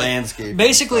 exactly. Like landscape.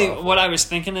 Basically, what I was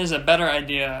thinking is a better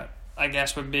idea, I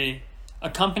guess, would be a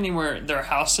company where they're a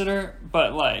house sitter,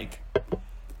 but, like,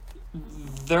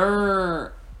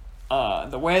 they're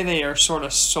the way they are sort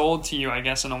of sold to you, I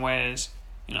guess, in a way is,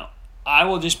 I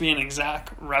will just be an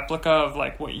exact replica of,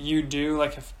 like, what you do.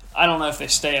 Like, if I don't know if they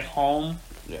stay at home.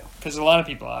 Yeah. Because a lot of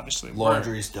people obviously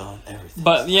laundry's done, everything.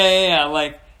 But yeah.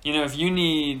 Like, if you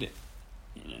need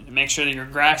to make sure that your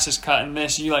grass is cut and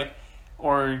this,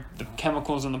 or the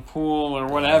chemicals in the pool or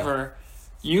whatever,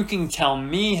 you can tell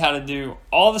me how to do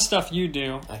all the stuff you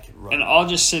do, and I'll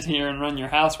just sit here and run your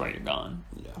house while you're gone.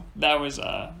 Yeah. That was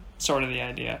sort of the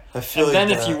idea. And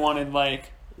then if you wanted,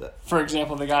 like, for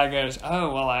example, the guy goes,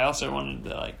 oh, well, I also wanted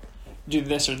to, like, do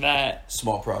this or that.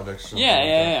 Small projects.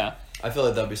 Yeah. I feel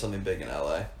like that'd be something big in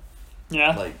LA.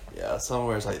 Yeah? Like,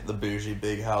 somewhere it's like the bougie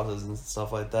big houses and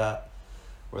stuff like that,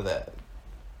 where that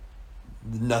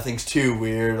nothing's too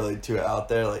weird, like, too out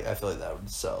there. Like, I feel like that would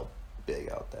sell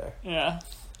big out there. Yeah.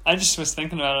 I just was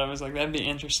thinking about it. I was like, that'd be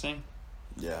interesting.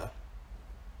 Yeah.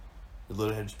 You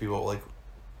literally just people, like,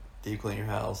 deep clean your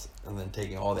house and then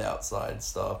taking all the outside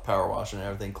stuff, power washing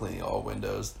everything, cleaning all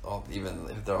windows, even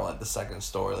if they're on, like, the second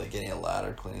story, like, getting a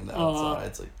ladder, cleaning the outside.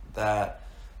 It's like that,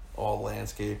 all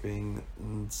landscaping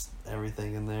and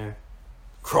everything in there.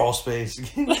 Crawl space.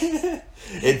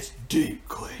 It's deep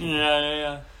clean.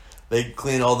 Yeah. They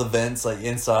clean all the vents, like,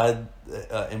 inside,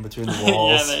 in between the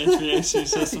walls. Yeah, the HVAC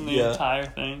system, the entire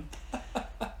thing.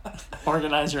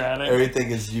 Organize your attic.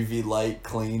 Everything is UV light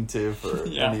clean, too, for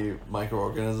any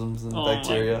microorganisms and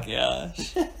bacteria. Oh, my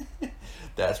gosh.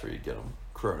 That's where you get them.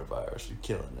 Coronavirus. You're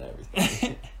killing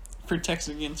everything. Protects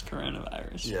against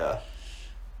coronavirus. Yeah.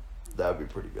 That would be a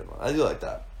pretty good one. I do like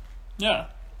that. Yeah.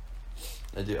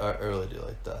 I really do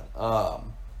like that.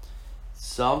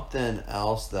 Something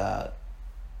else that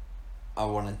I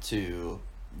wanted to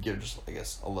give just, I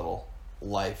guess, a little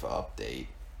life update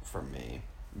for me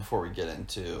before we get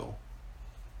into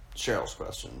Cheryl's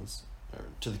questions, or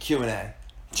to the Q&A.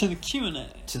 To the Q&A.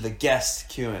 To the guest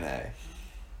Q&A.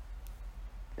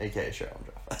 A.K.A. Cheryl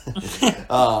and Jeff.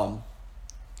 A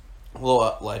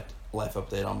little life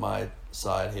update on my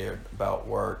side here about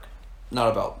work.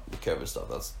 Not about the COVID stuff.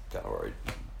 That's kind of already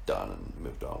done and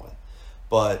moved on with.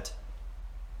 But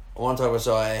I want to talk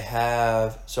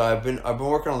about, I've been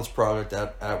working on this project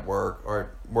at work,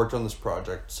 or worked on this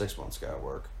project 6 months ago at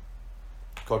work,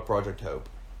 called Project Hope.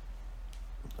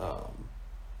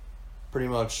 Pretty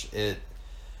much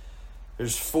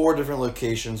there's 4 different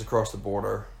locations across the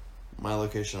border. My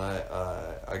location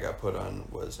I got put on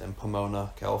was in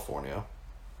Pomona, California.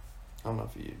 I don't know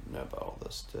if you know about all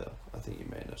this too. I think you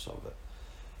may know some of it.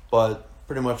 But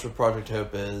pretty much what Project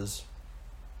Hope is,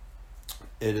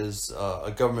 it is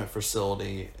a government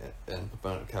facility in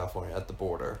Pomona, California at the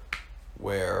border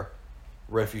where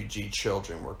refugee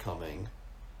children were coming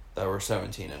that were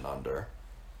 17 and under,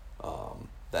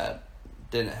 that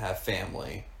didn't have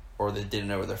family, or they didn't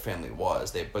know where their family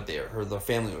was. Their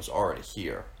family was already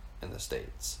here in the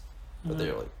States, but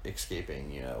they were like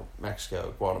escaping,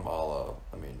 Mexico, Guatemala.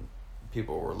 I mean,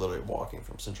 people were literally walking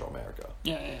from Central America.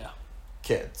 Yeah.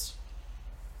 Kids.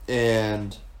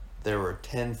 And there were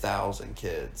 10,000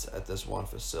 kids at this one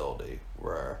facility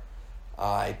where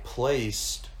I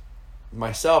placed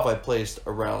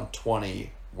around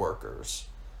 20 workers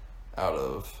out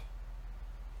of,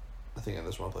 I think in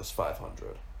this one place,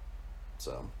 500.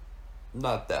 So,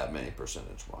 not that many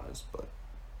percentage-wise, but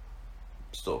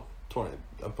still 20.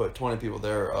 I put 20 people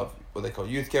there of what they call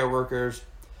youth care workers,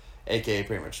 aka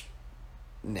pretty much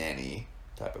nanny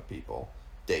type of people,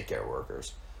 daycare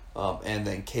workers, and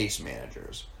then case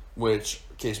managers, which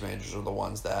case managers are the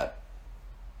ones that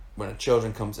when a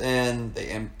children comes in,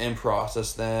 they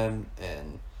in-process them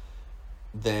and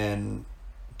then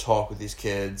talk with these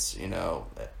kids,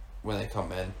 when they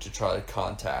come in to try to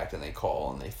contact, and they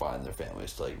call and they find their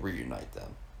families to reunite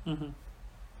them. Mm-hmm.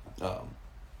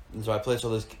 And so I placed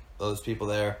all those people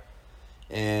there,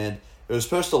 and it was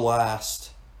supposed to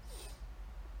last,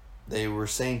 they were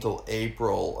saying till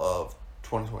April of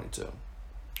 2022,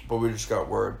 but we just got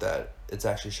word that it's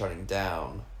actually shutting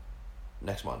down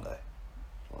next Monday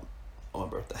on my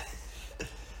birthday.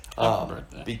 Happy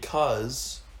birthday.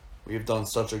 Because we have done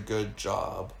such a good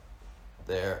job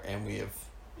there, and we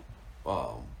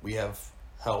have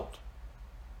helped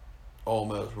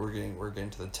almost, we're getting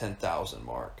to the 10,000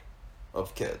 mark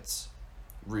of kids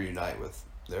reunite with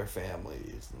their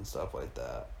families and stuff like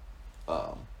that.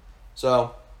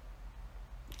 So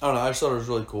I don't know, I just thought it was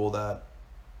really cool that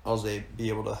I was be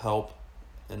able to help,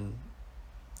 and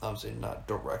obviously not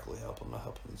directly help, I'm not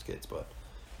helping these kids, but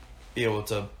be able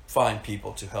to find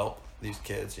people to help these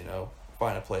kids,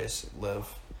 find a place, live,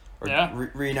 or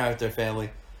reunite with their family.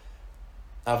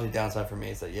 Obviously, downside for me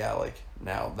is that,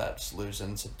 now that's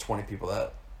losing 20 people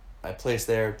that I placed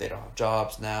there. They don't have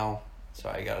jobs now, so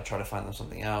I got to try to find them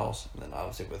something else. And then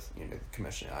obviously with the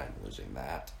commission, I'm losing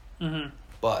that. Mm-hmm.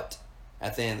 But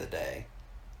at the end of the day,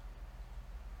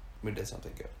 we did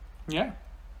something good. Yeah.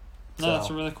 No, that's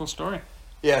a really cool story.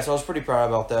 Yeah, so I was pretty proud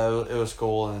about that. It was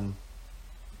cool, and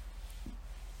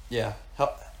yeah,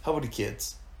 helping the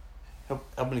kids,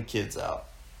 helping the kids out.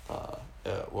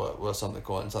 Was something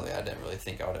cool, and something I didn't really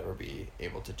think I would ever be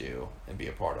able to do and be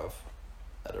a part of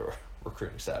at a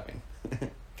recruiting staffing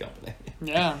company.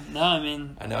 Yeah, no, I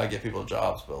mean, I know I get people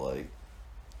jobs, but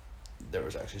there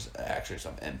was actually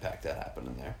some impact that happened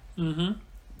in there. Mm-hmm.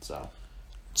 So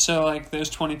those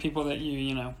 20 people that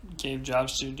you gave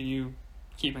jobs to, do you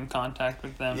keep in contact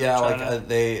with them? Yeah,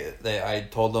 I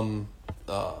told them.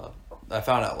 I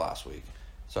found out last week,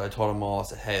 so I told them all. I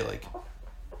said, "Hey,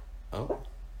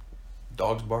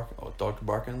 dog's barking. Oh, dog's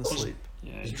barking in the sleep.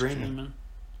 Yeah, he's dreaming.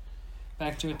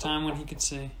 Back to a time when he could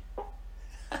see.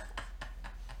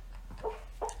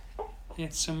 He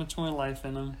had so much more life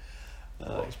in him.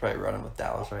 He's probably running with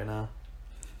Dallas right now.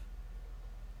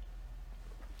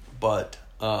 But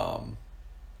so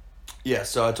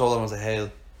I told him, I was like,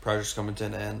 "Hey, project's coming to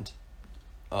an end.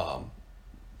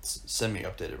 Send me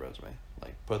an updated resume.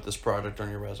 Put this project on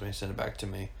your resume. Send it back to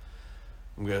me.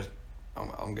 I'm gonna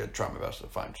try my best to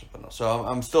find something else." So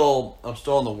I'm still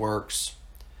in the works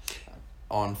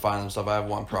on finding stuff. I have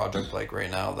one project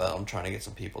right now that I'm trying to get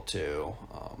some people to,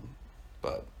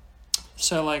 but.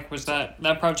 So was that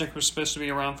project was supposed to be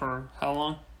around for how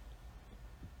long?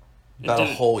 About a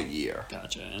whole year.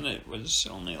 Gotcha, and it was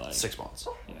only 6 months.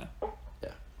 Yeah.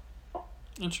 Yeah.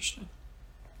 Interesting.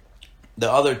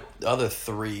 The other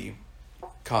 3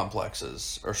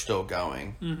 complexes are still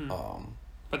going. Mm-hmm.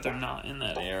 But they're not in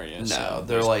that area. No,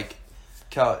 they're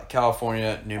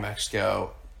California, New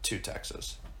Mexico, to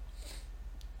Texas.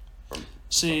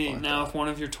 See, like now that. if one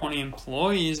of your 20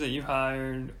 employees that you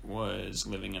hired was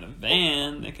living in a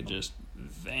van, they could just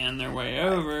van their way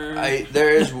over.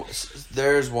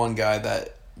 There is one guy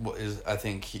that is, I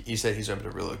think he said he's open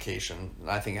to relocation. And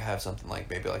I think I have something like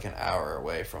maybe like an hour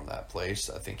away from that place.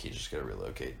 I think he's just gonna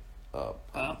relocate up,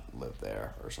 and live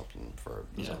there or something for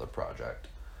this other project.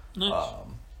 Nice.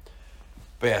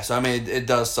 But yeah, so I mean, it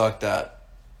does suck that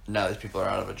now these people are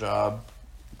out of a job,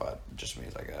 but it just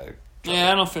means I gotta.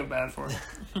 Yeah, I don't feel bad for it.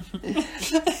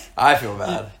 I feel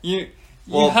bad. You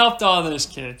helped all those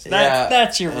kids.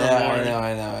 That's your reward. Yeah,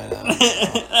 I know.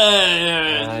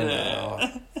 I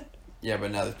know. Yeah, but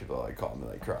now these people are like calling me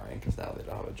like crying because now they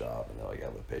don't have a job and they're like, I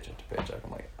live paycheck to paycheck.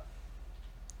 I'm like,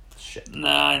 shit. No,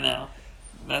 I know.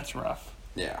 That's rough.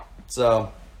 Yeah.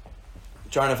 So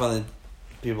trying to find the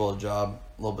people a job,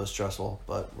 a little bit stressful,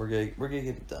 but we're gonna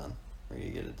get it done. We're gonna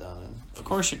get it done. And of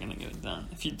course, you're gonna get it done.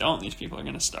 If you don't, these people are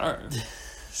gonna starve.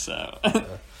 So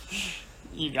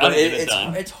you gotta get it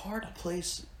done. It's hard to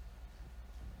place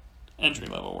entry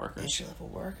level workers.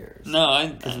 No,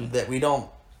 that we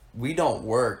don't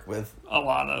work with a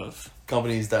lot of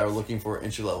companies that are looking for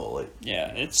entry level. Like,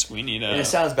 we need a. And it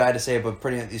sounds bad to say, but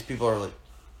these people are like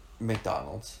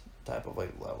McDonald's type of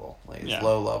like level, like it's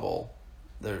low level.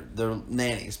 They're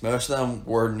nannies. Most of them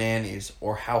were nannies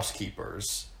or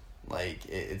housekeepers. Like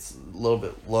it's a little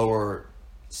bit lower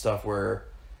stuff where,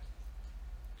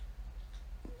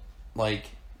 like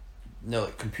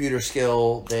computer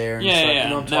skill there. And stuff. Yeah. You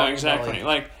know what I'm talking exactly. about?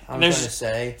 Like I'm trying to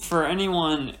say for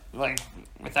anyone like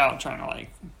without trying to like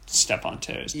step on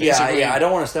toes. Yeah. I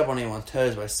don't want to step on anyone's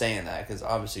toes by saying that because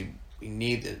obviously we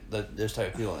need those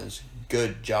type of people and it's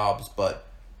good jobs. But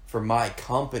for my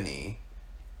company.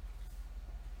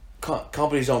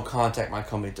 Companies don't contact my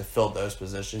company to fill those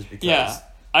positions because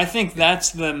I think that's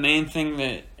the main thing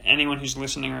that anyone who's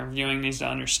listening or viewing needs to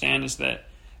understand is that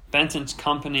Benton's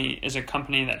company is a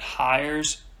company that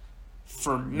hires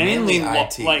for mainly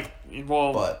IT, like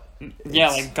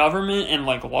government and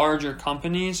like larger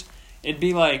companies. It'd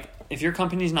be like if your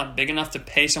company's not big enough to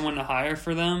pay someone to hire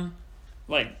for them,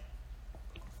 like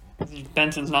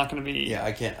Benton's not going to be. Yeah,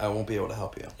 I won't be able to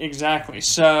help you. Exactly.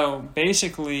 So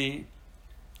basically.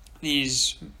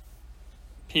 These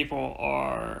people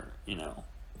are,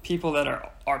 people that are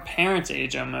our parents'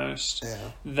 age almost,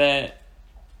 that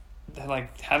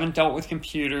like haven't dealt with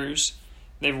computers.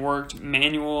 They've worked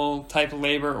manual type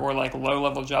labor or like low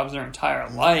level jobs their entire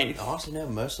life. Honestly, no,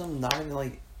 most of them not even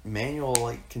like manual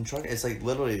like construction. It's like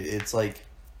literally, it's like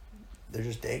they're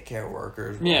just daycare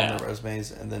workers on their resumes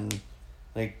and then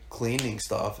like cleaning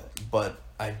stuff. But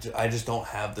I just don't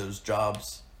have those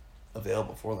jobs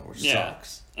available for them, which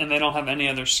sucks. And they don't have any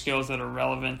other skills that are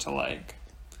relevant to like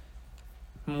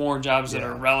more jobs that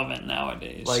are relevant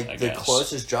nowadays. Like the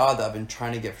closest job that I've been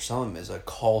trying to get for some of them is a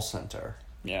call center.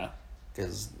 Yeah.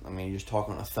 Because you're just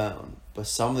talking on a phone, but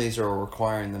some of these are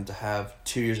requiring them to have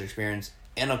 2 years experience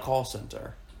in a call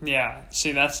center. Yeah.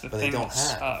 See, that's the thing that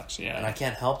sucks. Yeah. And I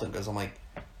can't help them because I'm like,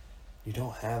 you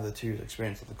don't have the 2 years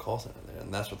experience at the call center there,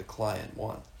 and that's what the client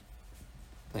wants.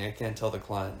 Like I can't tell the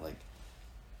client like.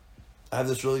 I have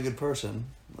this really good person.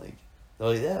 Like, they're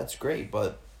like, yeah, it's great,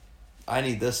 but I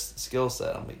need this skill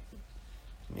set. I'm like,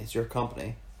 it's your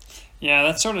company. Yeah,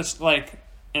 that sort of, like,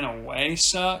 in a way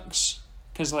sucks.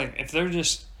 Because, like, if they're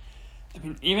just,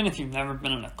 even if you've never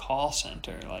been in a call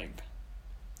center, like,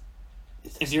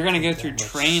 if you're going to go through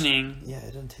training. Yeah, it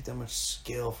doesn't take that much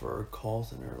skill for a call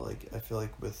center. Like, I feel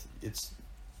like that's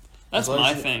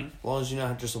my thing. As long as you know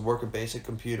how just to work a basic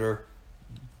computer,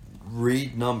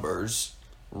 read numbers,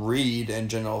 read in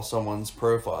general someone's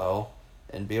profile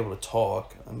and be able to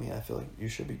talk, I feel like you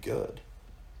should be good.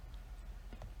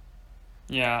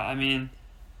 Yeah,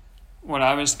 what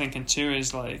I was thinking too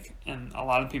is like, and a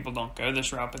lot of people don't go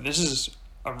this route, but this is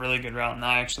a really good route, and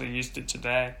I actually used it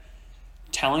today.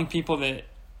 Telling people that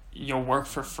you'll work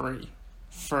for free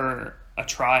for a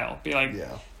trial. Be like,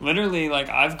 literally, like,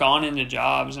 I've gone into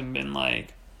jobs and been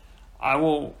like, I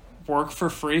will work for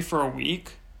free for a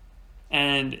week.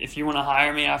 And if you want to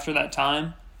hire me after that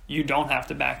time, you don't have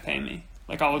to back pay me.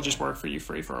 Like, I will just work for you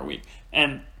free for a week.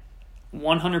 And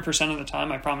 100% of the time,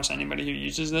 I promise anybody who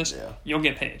uses this, you'll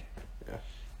get paid. Yeah.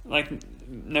 Like,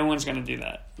 no one's going to do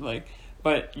that. Like,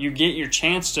 but you get your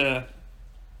chance to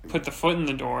put the foot in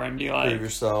the door and be like... Prove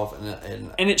yourself.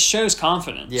 And it shows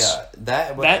confidence. Yeah.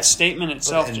 That statement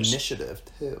itself initiative,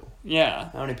 too. Yeah.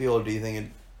 How many people do you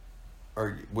think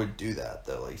would do that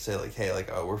though? Like say like, hey,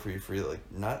 like I work for you free. Like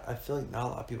I feel like not a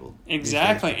lot of people.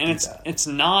 Exactly, and it's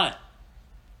not.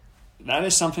 That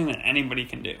is something that anybody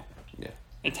can do. Yeah.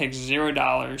 It takes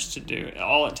 $0 to do it.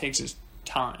 All it takes is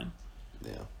time.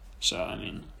 Yeah. So, I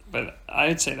mean, but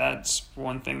I'd say that's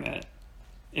one thing that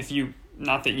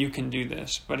not that you can do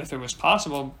this, but if it was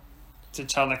possible to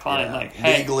tell the client, like,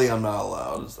 hey. Legally, I'm not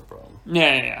allowed is the problem.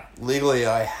 Yeah. Legally,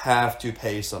 I have to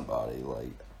pay somebody,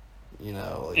 like, you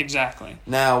know. Like, exactly.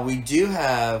 Now, we do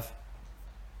have,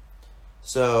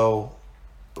 there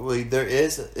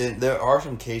are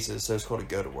some cases, so it's called a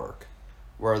go to work,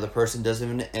 where the person doesn't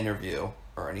even interview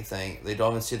or anything. They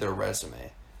don't even see their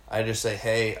resume. I just say,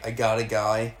 hey, I got a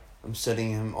guy. I'm sending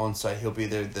him on site. He'll be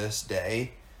there this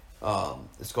day.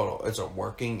 It's a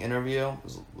working interview.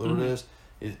 Is what it is.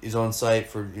 He's on site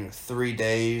for 3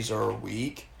 days or a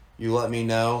week. You let me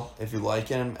know if you like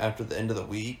him after the end of the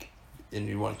week and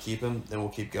you want to keep him, then we'll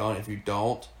keep going. If you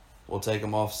don't, we'll take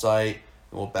him off site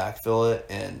and we'll backfill it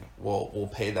and we'll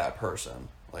pay that person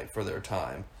like for their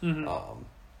time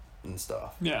and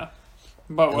stuff. Yeah.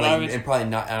 But and probably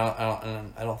not.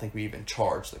 I don't think we even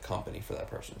charge the company for that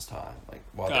person's time. Like,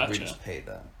 we just pay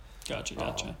them.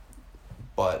 Gotcha.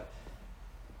 But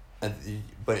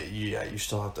yeah, you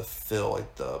still have to fill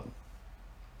like the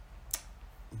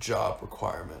job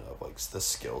requirement of like the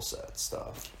skill set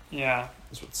stuff. Yeah,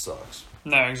 that's what sucks.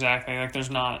 No, exactly. Like, there's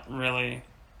not really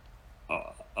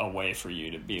a way for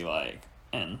you to be like,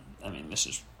 and I mean, this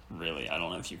is really, I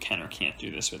don't know if you can or can't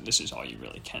do this, but this is all you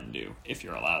really can do if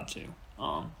you're allowed to.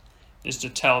 Is to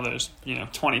tell those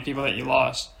 20 people that you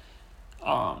lost,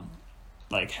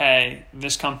 like, hey,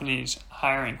 this company's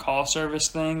hiring call service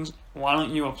things. Why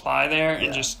don't you apply there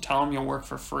and just tell them you'll work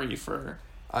for free for.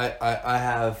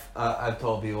 I've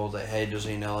told people that, hey, just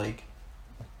like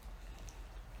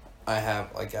I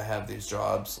have these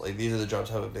jobs, like these are the jobs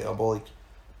I have available. Like,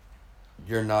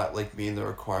 you're not like meeting the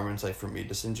requirements like for me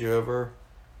to send you over,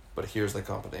 but here's the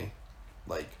company,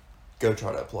 like, go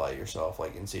try to apply yourself,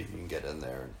 like, and see if you can get in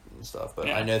there and stuff. But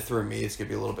I know through me it's gonna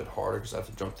be a little bit harder because I have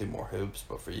to jump through more hoops.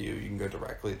 But for you, you can go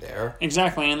directly there.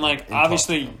 Exactly, and like,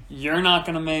 obviously you're not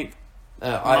gonna make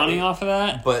money off of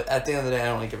that. But at the end of the day, I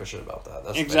don't really give a shit about that.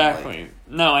 That's exactly. The thing,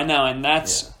 like, no, I know, and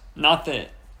that's not that.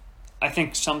 I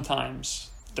think sometimes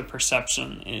the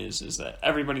perception is that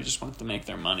everybody just wants to make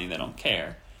their money. They don't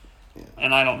care. Yeah.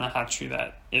 And I don't know how true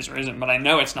that is or isn't, but I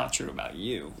know it's not true about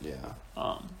you. Yeah.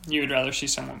 You would rather see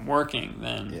someone working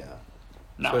than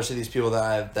especially these people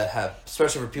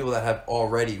especially for people that have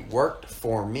already worked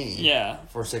for me. Yeah.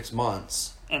 For 6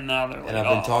 months. And now they're like,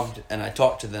 and I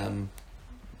talk to them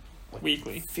like,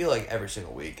 weekly. I feel like every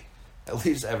single week, at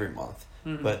least every month.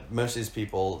 Mm-hmm. But most of these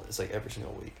people, it's like every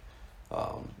single week.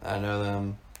 I know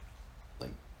them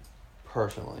like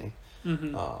personally.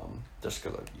 Mm-hmm. Just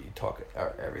because you talk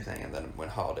everything, and then when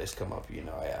holidays come up,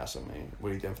 I ask them, what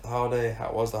are you doing for the holiday?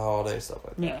 How was the holiday? Stuff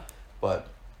like that. Yeah. But,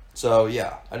 so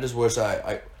yeah, I just wish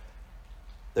there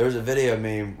was a video of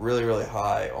me really, really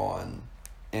high on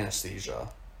anesthesia.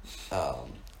 I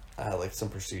had like some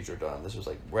procedure done. This was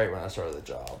like right when I started the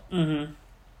job. Mm-hmm.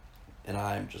 And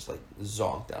I'm just like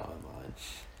zonked out of my mind.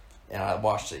 And I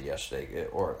watched it yesterday,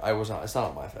 it's not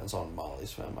on my phone, it's on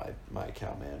Molly's phone, my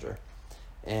account manager.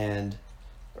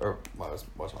 Was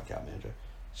my account manager.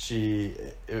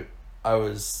 I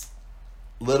was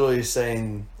literally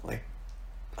saying like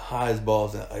high as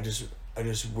balls, and I just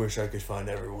wish I could find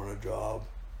everyone a job.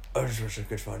 I just wish I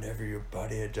could find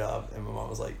everybody a job. And my mom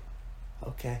was like,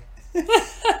 okay,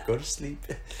 go to sleep.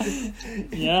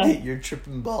 Yeah. You're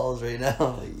tripping balls right now.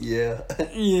 I'm like, yeah.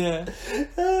 Yeah.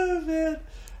 Oh man.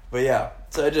 But yeah,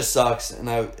 so it just sucks,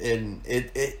 and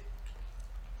it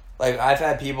like, I've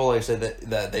had people, like I said,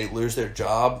 that they lose their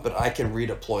job, but I can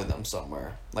redeploy them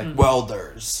somewhere. Like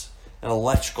welders and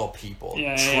electrical people.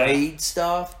 Trade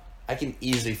stuff, I can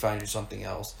easily find you something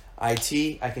else.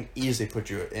 IT, I can easily put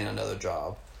you in another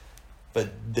job. But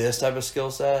this type of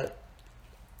skill set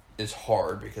is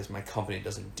hard because my company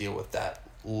doesn't deal with that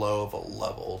low of a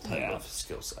level type of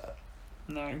skill set.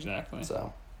 No, exactly.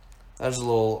 So, that's a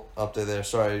little update there.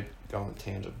 Sorry, going on a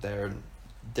tangent there, and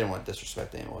didn't want to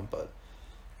disrespect anyone, but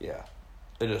yeah,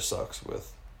 it just sucks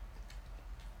with.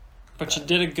 But you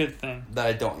did a good thing. That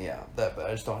I don't, but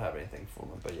I just don't have anything for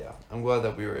them. But yeah, I'm glad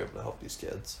that we were able to help these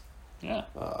kids. Yeah.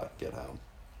 Get home,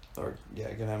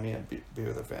 get home. Yeah, be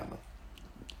with their family.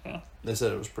 Yeah. They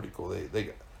said it was pretty cool. They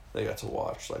got to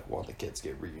watch like one of the kids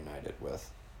get reunited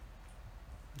with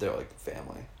their like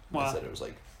family. Wow. They said it was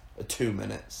like a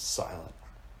 2-minute silent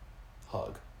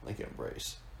hug, like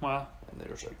embrace. Wow. And they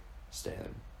were just like standing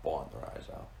there, bawling their eyes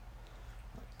out.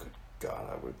 Good God,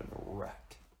 I would have been a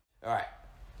wreck. All right,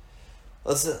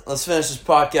 let's finish this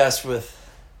podcast with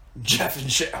Jeff and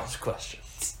Cheryl's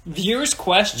questions. Viewers'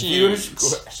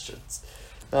 questions.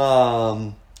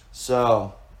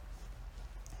 So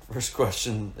first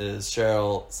question is,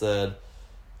 Cheryl said,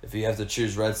 if you have to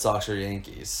choose Red Sox or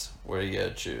Yankees, where do you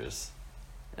gotta choose?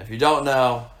 And if you don't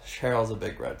know, Cheryl's a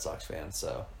big Red Sox fan,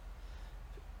 so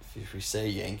if we say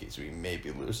Yankees, we may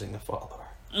be losing a follower.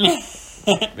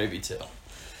 Maybe 2.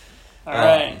 All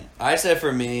right. I said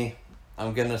for me,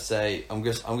 I'm gonna say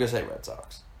Red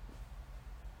Sox,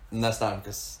 and that's not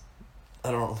because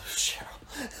I don't lose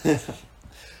Cheryl.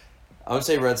 I would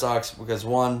say Red Sox because,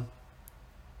 one,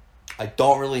 I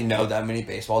don't really know that many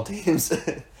baseball teams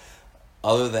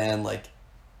other than like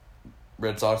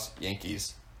Red Sox,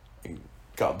 Yankees, and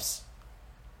Cubs,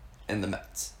 and the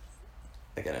Mets.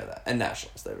 Like I know that, and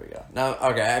Nationals. There we go. Now,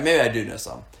 okay, maybe I do know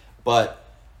some, but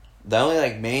the only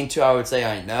like main 2 I would say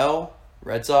I know,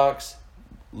 Red Sox,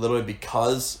 literally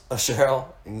because of Cheryl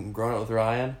and growing up with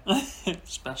Ryan,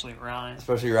 especially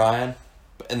Ryan,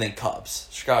 and then Cubs,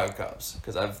 Chicago Cubs,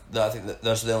 because I think that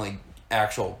those are the only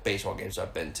actual baseball games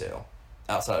I've been to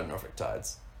outside of Norfolk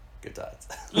Tides. Good Tides.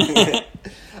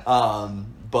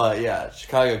 But yeah,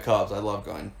 Chicago Cubs, I love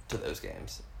going to those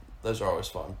games. Those are always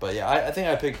fun. But yeah, I think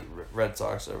I pick Red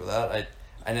Sox over that.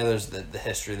 I know there's the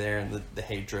history there and the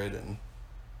hatred, and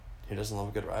who doesn't love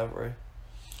a good rivalry?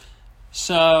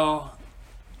 So,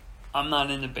 I'm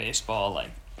not into baseball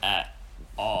like at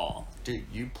all. Dude,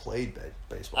 you played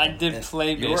baseball. I did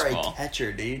play baseball. You were a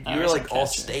catcher, dude. You were like all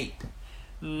state.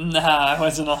 Nah, I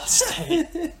wasn't all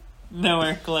state.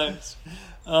 Nowhere close.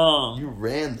 You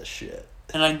ran the shit.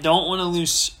 And I don't want to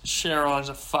lose Cheryl as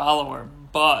a follower,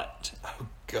 but... Oh,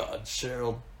 God,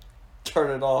 Cheryl,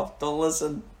 turn it off. Don't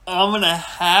listen. I'm going to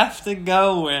have to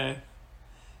go with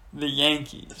the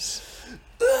Yankees.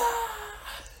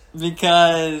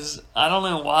 Because, I don't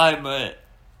know why, but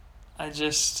I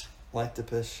just... like to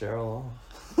piss Cheryl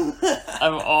off.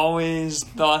 I've always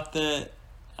thought that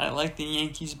I like the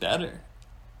Yankees better.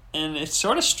 And it's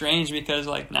sort of strange because,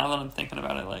 like, now that I'm thinking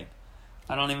about it, like,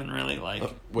 I don't even really like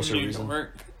what's your reason?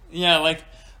 Yeah, like,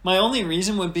 my only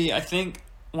reason would be, I think,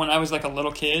 when I was, like, a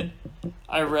little kid,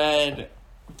 I read,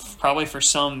 probably for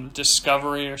some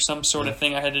discovery or some sort of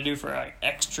thing I had to do for, like,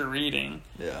 extra reading.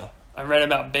 Yeah. I read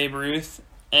about Babe Ruth,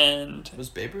 and... Was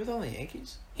Babe Ruth on the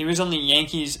Yankees? He was on the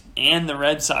Yankees and the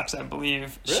Red Sox, I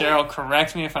believe. Really? Cheryl,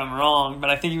 correct me if I'm wrong, but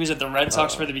I think he was at the Red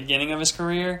Sox for the beginning of his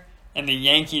career, and the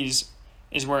Yankees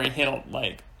is where he hit,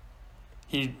 like,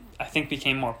 he, I think,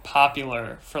 became more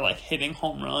popular for, like, hitting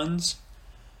home runs.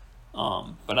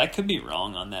 But I could be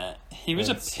wrong on that. He was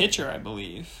a pitcher, I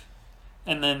believe,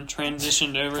 and then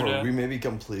transitioned over to... We may be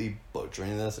completely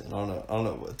butchering this, and I don't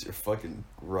know what's your fucking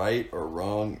right or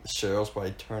wrong. Cheryl's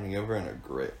probably turning over in a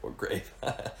grave.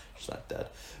 She's not dead.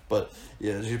 But,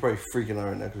 yeah, she's probably freaking out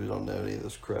right now because we don't know any of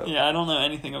this crap. Yeah, I don't know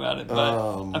anything about it, but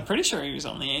I'm pretty sure he was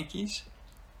on the Yankees.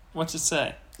 What's it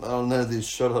say? I don't know, dude.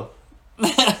 Shut up.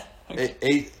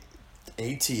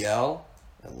 ATL?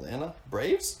 Atlanta?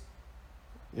 Braves?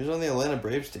 He was on the Atlanta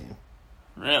Braves team.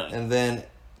 Really? And then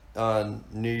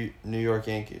New York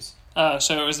Yankees. Oh,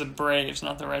 so it was the Braves,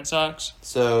 not the Red Sox?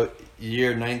 So,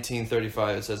 year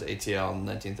 1935, it says ATL, and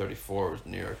 1934 was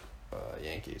New York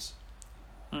Yankees.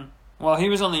 Well, he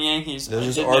was on the Yankees.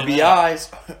 Those are RBIs.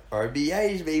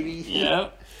 RBIs, baby.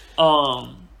 Yep.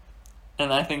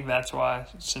 And I think that's why,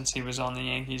 since he was on the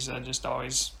Yankees,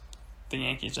 the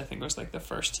Yankees, I think, was like the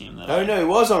first team that... Oh, no, he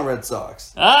was on Red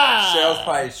Sox. Cheryl's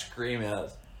probably screaming at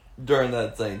us during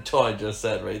that thing. Until I just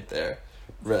said right there.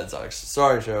 Red Sox.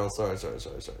 Sorry, Cheryl. Sorry.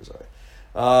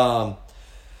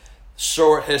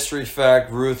 Short history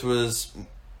fact. Ruth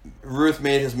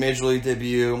made his major league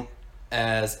debut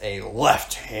as a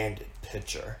left-handed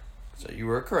pitcher. So you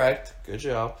were correct. Good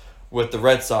job. With the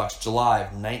Red Sox, July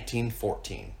of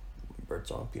 1914.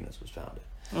 Birdsong Peanuts was founded.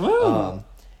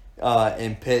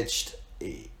 And pitched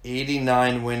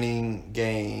 89 winning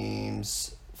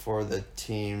games for the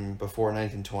team before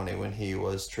 1920 when he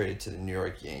was traded to the New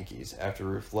York Yankees. After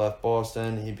Ruth left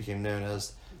Boston, he became known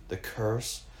as the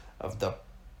Curse of the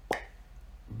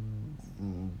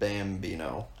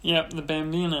Bambino. Yep, the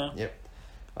Bambino. Yep.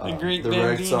 The great the Bambino.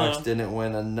 Red Sox didn't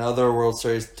win another World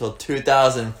Series until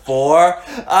 2004.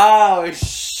 Oh,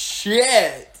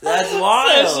 shit. That's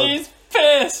wild. So she's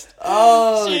pissed.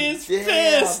 Oh, she's damn.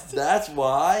 pissed. That's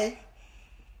why.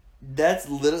 That's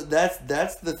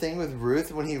the thing with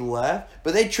Ruth when he left.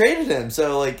 But they traded him,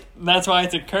 so like... That's why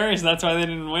it's a curse. That's why they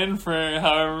didn't win for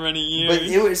however many years.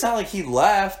 But it's not like he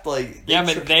left. Like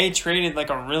they traded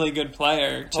like a really good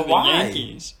player to the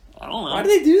Yankees. I don't know. Why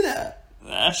did they do that?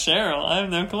 That's Cheryl. I have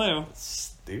no clue.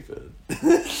 Stupid.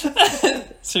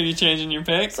 So you changing your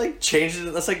pick? It's like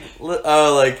changing... That's like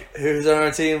who's on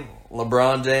our team?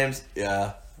 LeBron James?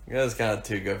 Yeah. That's kind of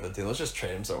too good for the team. Let's just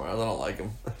trade him somewhere else. I don't like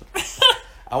him.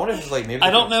 I wonder if it's like maybe.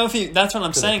 I don't know if he. That's what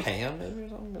I'm could saying. they pay him maybe or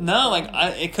something? No, like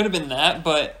it could have been that,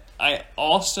 but I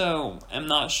also am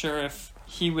not sure if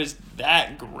he was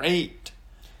that great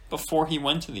before he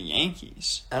went to the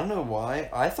Yankees. I don't know why.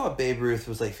 I thought Babe Ruth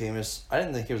was like famous. I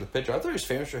didn't think he was a pitcher. I thought he was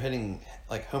famous for hitting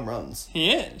like home runs.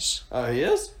 He is. Oh, he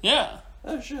is? Yeah.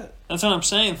 Oh shit. That's what I'm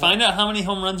saying. Find out how many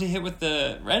home runs he hit with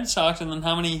the Red Sox and then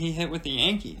how many he hit with the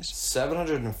Yankees.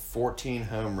 714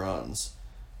 home runs.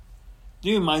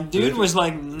 Dude, my dude was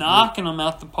like knocking them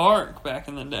out the park back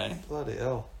in the day. Bloody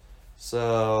hell.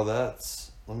 So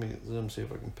that's... Let me see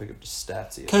if I can pick up the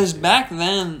stats here. Because back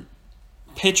then,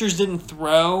 pitchers didn't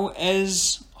throw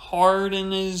as hard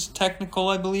and as technical,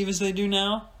 I believe, as they do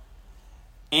now.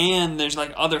 And there's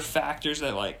like other factors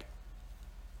that like...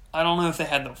 I don't know if they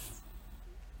had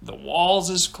the walls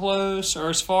as close or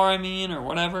as far, or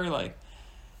whatever. Like,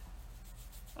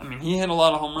 I mean, he hit a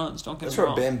lot of home runs. Don't get That's me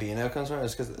where wrong. Bambino comes from.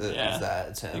 It's because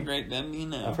it's him. The great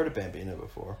Bambino. I've heard of Bambino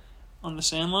before. On the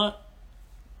Sandlot.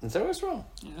 Is that where it's from?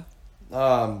 Yeah.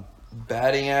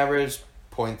 Batting average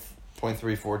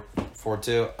 .342.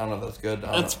 I don't know if that's good.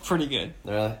 That's pretty good.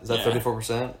 Really? Is that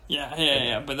 34%?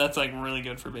 Yeah. But that's like really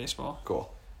good for baseball. Cool.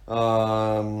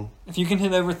 If you can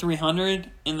hit over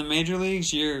 300 in the major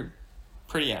leagues, you're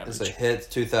pretty average. It's a hits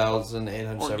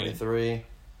 2,873.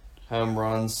 Home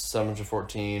runs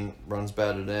 714. Runs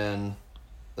batted in.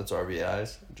 That's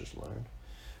RBIs. I just learned.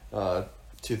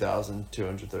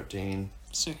 2,213.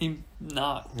 So he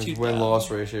knocked. His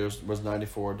win-loss ratio was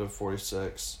 94 to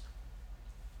 46.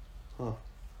 Huh.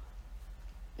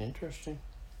 Interesting.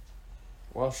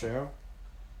 Well, Cheryl.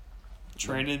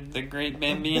 Traded the great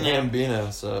Bambino. Bambino.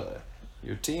 So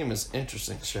your team is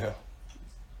interesting, Cheryl.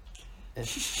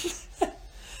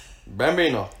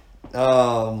 Bambino.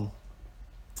 And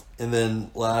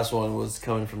then last one was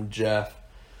coming from Jeff.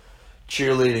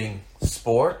 Cheerleading,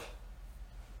 sport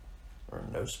or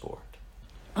no sport?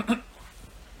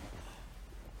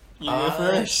 You go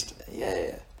first.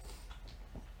 Yeah.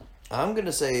 I'm going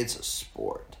to say it's a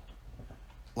sport.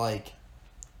 Like,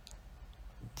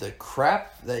 the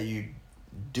crap that you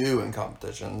do in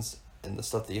competitions and the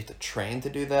stuff that you have to train to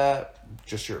do that,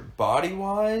 just your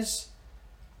body-wise,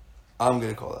 I'm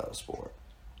going to call that a sport.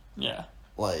 Yeah.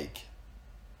 Like,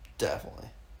 definitely.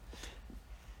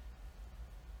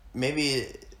 Maybe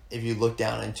if you look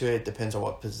down into it, it depends on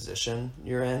what position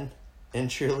you're in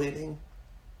cheerleading.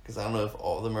 Because I don't know if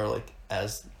all of them are, like,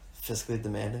 as physically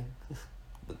demanding.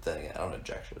 But then again, I don't know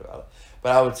jack shit about it.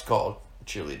 But I would call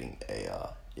cheerleading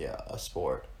a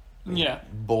sport. Yeah.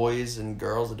 Boys and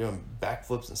girls are doing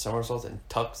backflips and somersaults and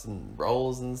tucks and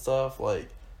rolls and stuff. Like,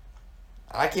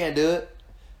 I can't do it.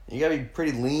 You gotta be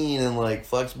pretty lean and, like,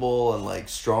 flexible and, like,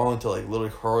 strong to, like,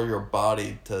 literally hurl your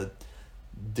body to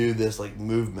do this, like,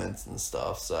 movements and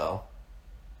stuff. So,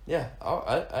 yeah,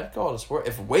 I'd call it a sport.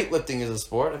 If weightlifting is a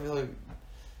sport, I feel like,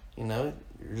 you're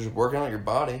just working out your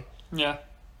body. Yeah.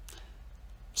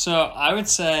 So I would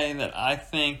say that I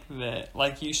think that,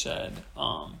 like you said,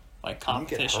 like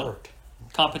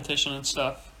competition and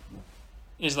stuff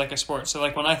is like a sport. So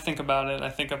like when I think about it, I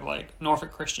think of like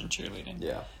Norfolk Christian cheerleading.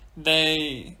 Yeah.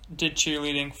 They did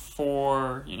cheerleading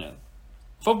for,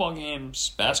 football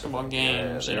games, basketball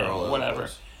games, whatever.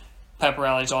 Pep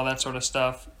rallies, all that sort of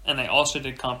stuff. And they also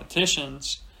did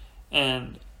competitions.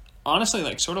 And honestly,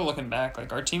 like sort of looking back,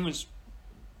 like our team was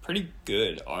pretty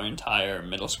good our entire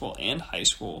middle school and high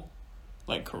school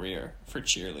like career for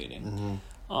cheerleading.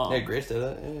 Mm-hmm. Grace did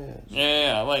that.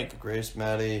 Yeah, like Grace,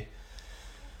 Maddie.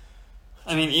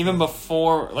 I mean, even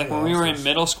before, like when we were in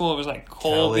middle school, it was like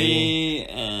Colby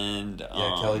and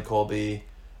Kelly Colby.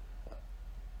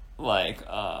 Like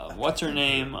what's her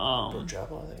name? Brooke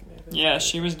Chapel, I think maybe. Yeah,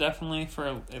 she was definitely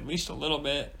for at least a little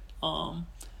bit.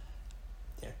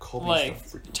 Colby's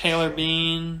like Taylor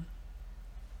Bean.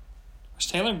 Was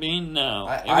Taylor Bean? No,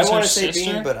 I want to say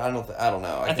Bean, but I don't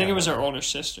know. I think it was her older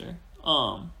sister.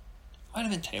 Might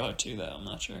have been Taylor too, though. I'm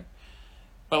not sure.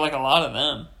 But like a lot of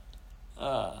them,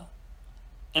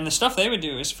 and the stuff they would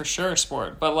do is for sure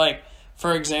sport. But like,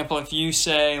 for example, if you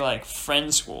say like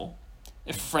Friend School,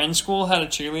 if Friend School had a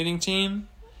cheerleading team,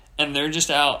 and they're just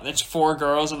out, it's 4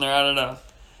 girls and they're out at a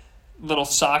little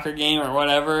soccer game or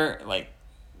whatever, like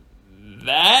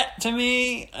that to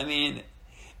me, I mean.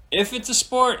 If it's a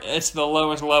sport, it's the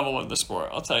lowest level of the sport,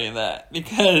 I'll tell you that.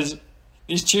 Because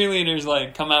these cheerleaders,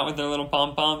 like, come out with their little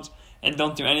pom-poms and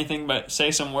don't do anything but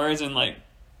say some words and, like,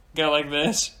 go like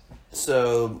this.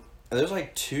 So, there's,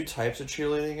 like, 2 types of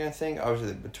cheerleading, I think.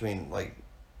 Obviously, between, like,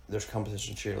 there's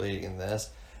competition cheerleading and this.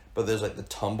 But there's, like, the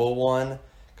tumble one.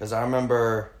 Because I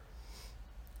remember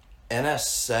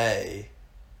NSA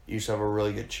used to have a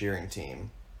really good cheering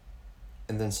team.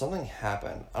 And then something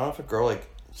happened. I don't know if a girl, like,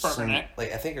 Broke her neck?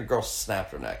 Like, I think a girl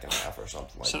snapped her neck in half or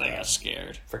something like that. So they got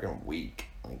scared. Freaking weak.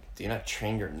 Like, do you not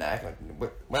train your neck? Like,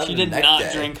 what She did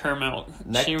not drink her milk.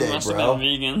 She must have been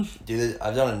vegan. Dude,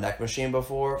 I've done a neck machine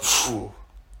before. Ooh.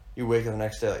 You wake up the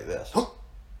next day like this.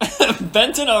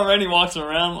 Benton already walks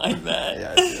around like that.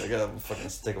 Yeah, I got a fucking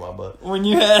stick in my butt. When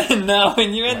you had that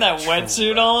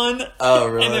wetsuit on. Oh,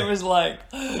 really? And it was like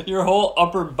your whole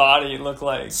upper body looked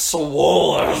like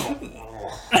swollen.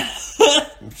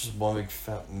 Just one big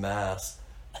fat mass.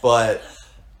 But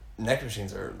neck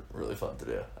machines are really fun to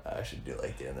do. I actually do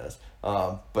like doing this.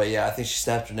 But yeah, I think she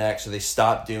snapped her neck, so they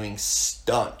stopped doing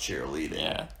stunt cheerleading.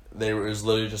 Yeah. It was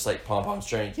literally just like pom-pom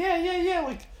training. Yeah,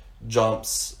 like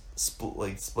jumps,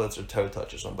 splits or toe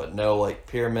touches on, but no like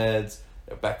pyramids,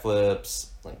 no backflips,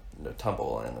 like no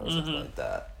tumbling or something like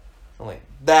that. I'm like,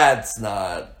 that's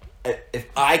not. If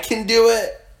I can do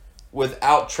it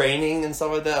without training and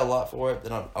stuff like that a lot for it,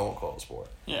 then I won't call it a sport.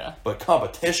 Yeah. But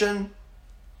competition,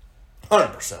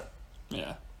 100%.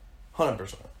 Yeah. 100%.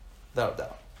 Without a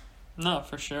doubt. No,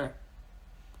 for sure.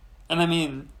 And I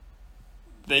mean,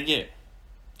 they get,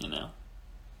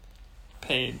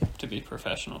 paid to be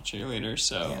professional cheerleaders,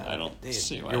 so yeah, I don't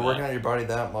see why you're working on your body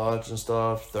that much and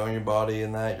stuff, throwing your body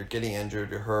in that, you're getting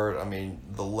injured, you're hurt. I mean,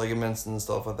 the ligaments and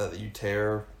stuff like that you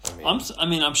tear.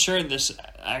 I'm sure this,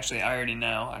 actually, I already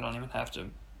know. I don't even have to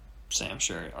say I'm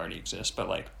sure it already exists, but,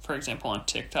 like, for example, on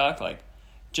TikTok,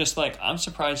 I'm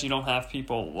surprised you don't have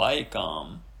people like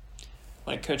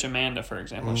Coach Amanda, for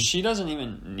example. She doesn't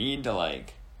even need to,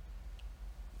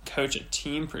 coach a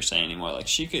team per se anymore. Like,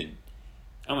 she could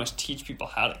almost teach people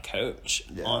how to coach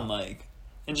on,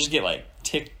 and just get,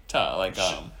 TikTok,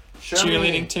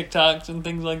 cheerleading TikToks and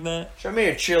things like that. Show me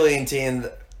a cheerleading team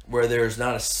where there's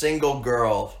not a single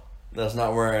girl that's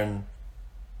not wearing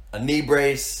a knee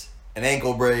brace, an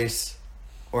ankle brace,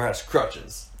 or has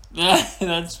crutches. Yeah,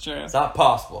 that's true. It's not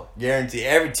possible. Guarantee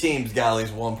every team's got at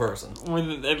least one person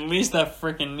with at least that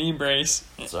freaking knee brace.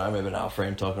 Sorry, I'm maybe not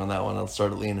frame talking on that one. I'll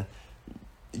start leaning.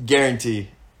 Guarantee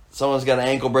someone's got an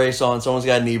ankle brace on, someone's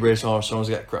got a knee brace on, someone's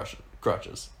got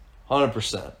crutches.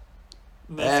 100%.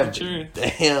 That's the truth.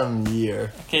 Damn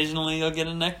year. Occasionally you'll get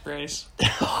a neck brace.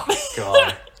 Oh,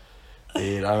 God.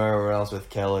 Dude, I remember when I was with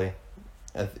Kelly,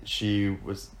 she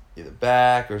was either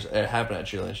back or it happened at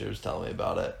cheerleading. She was telling me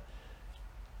about it.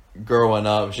 Girl went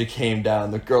up, she came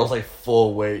down, the girl's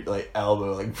full weight,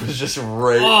 elbow, was just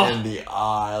right in the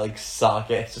eye,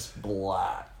 socket, it's just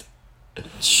blacked.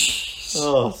 Jeez.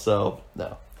 Oh, so,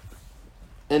 no.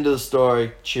 End of the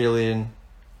story, cheerleading.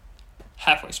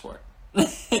 Halfway sport.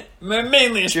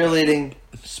 Mainly a sport. Cheerleading,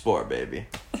 sport, baby.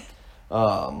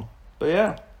 But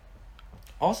yeah.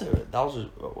 Also, that was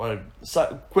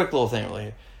quick little thing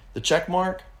really. The check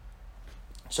mark,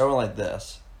 started like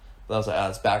this. But I was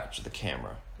it's backwards to the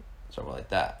camera. Something like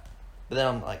that. But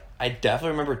then I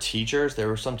definitely remember teachers. There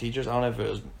were some teachers, I don't know if it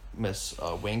was Miss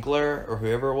Winkler or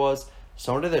whoever it was.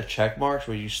 Someone did their check marks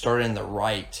where you started in the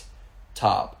right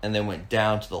top and then went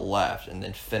down to the left and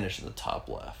then finished in the top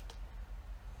left.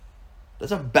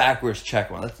 That's a backwards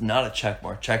check mark. That's not a check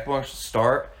mark. Check marks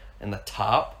start in the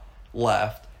top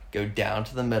left, go down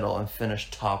to the middle, and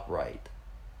finish top right.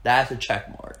 That's a check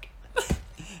mark.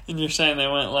 And you're saying they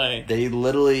went They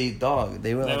literally,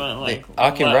 they went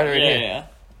I can write it right here. Yeah.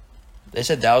 They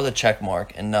said that was a check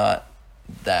mark and not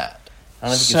that. I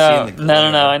don't know if you can see the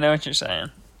No, I know what you're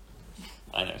saying.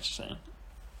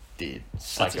 Dude,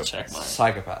 that's a check mark.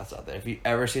 Psychopaths out there. If you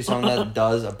ever see someone that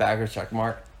does a backwards check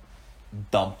mark,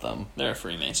 dump them. They're a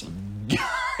Freemason.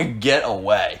 Get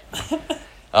away.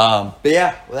 But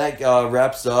yeah, that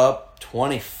wraps up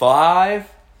 25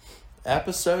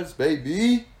 episodes,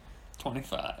 baby.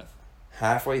 25.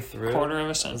 Halfway through. Quarter of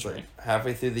a century.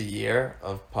 Halfway through the year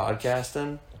of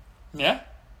podcasting. Yeah.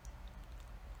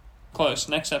 Close.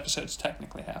 Next episode's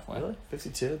technically halfway. Really?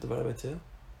 52 divided by 2?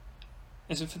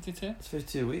 Is it 52? It's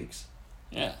 52 weeks.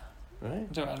 Yeah.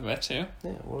 Right? Divided by 2?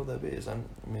 Yeah, what would that be? It's not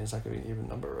going to be an even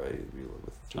number, right?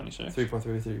 26.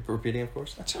 3.33. Repeating, of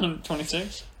course.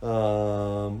 26?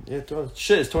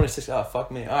 Shit, it's 26. Oh, fuck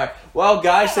me. All right. Well,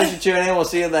 guys, thanks for tuning in. We'll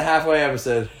see you in the halfway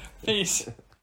episode. Peace.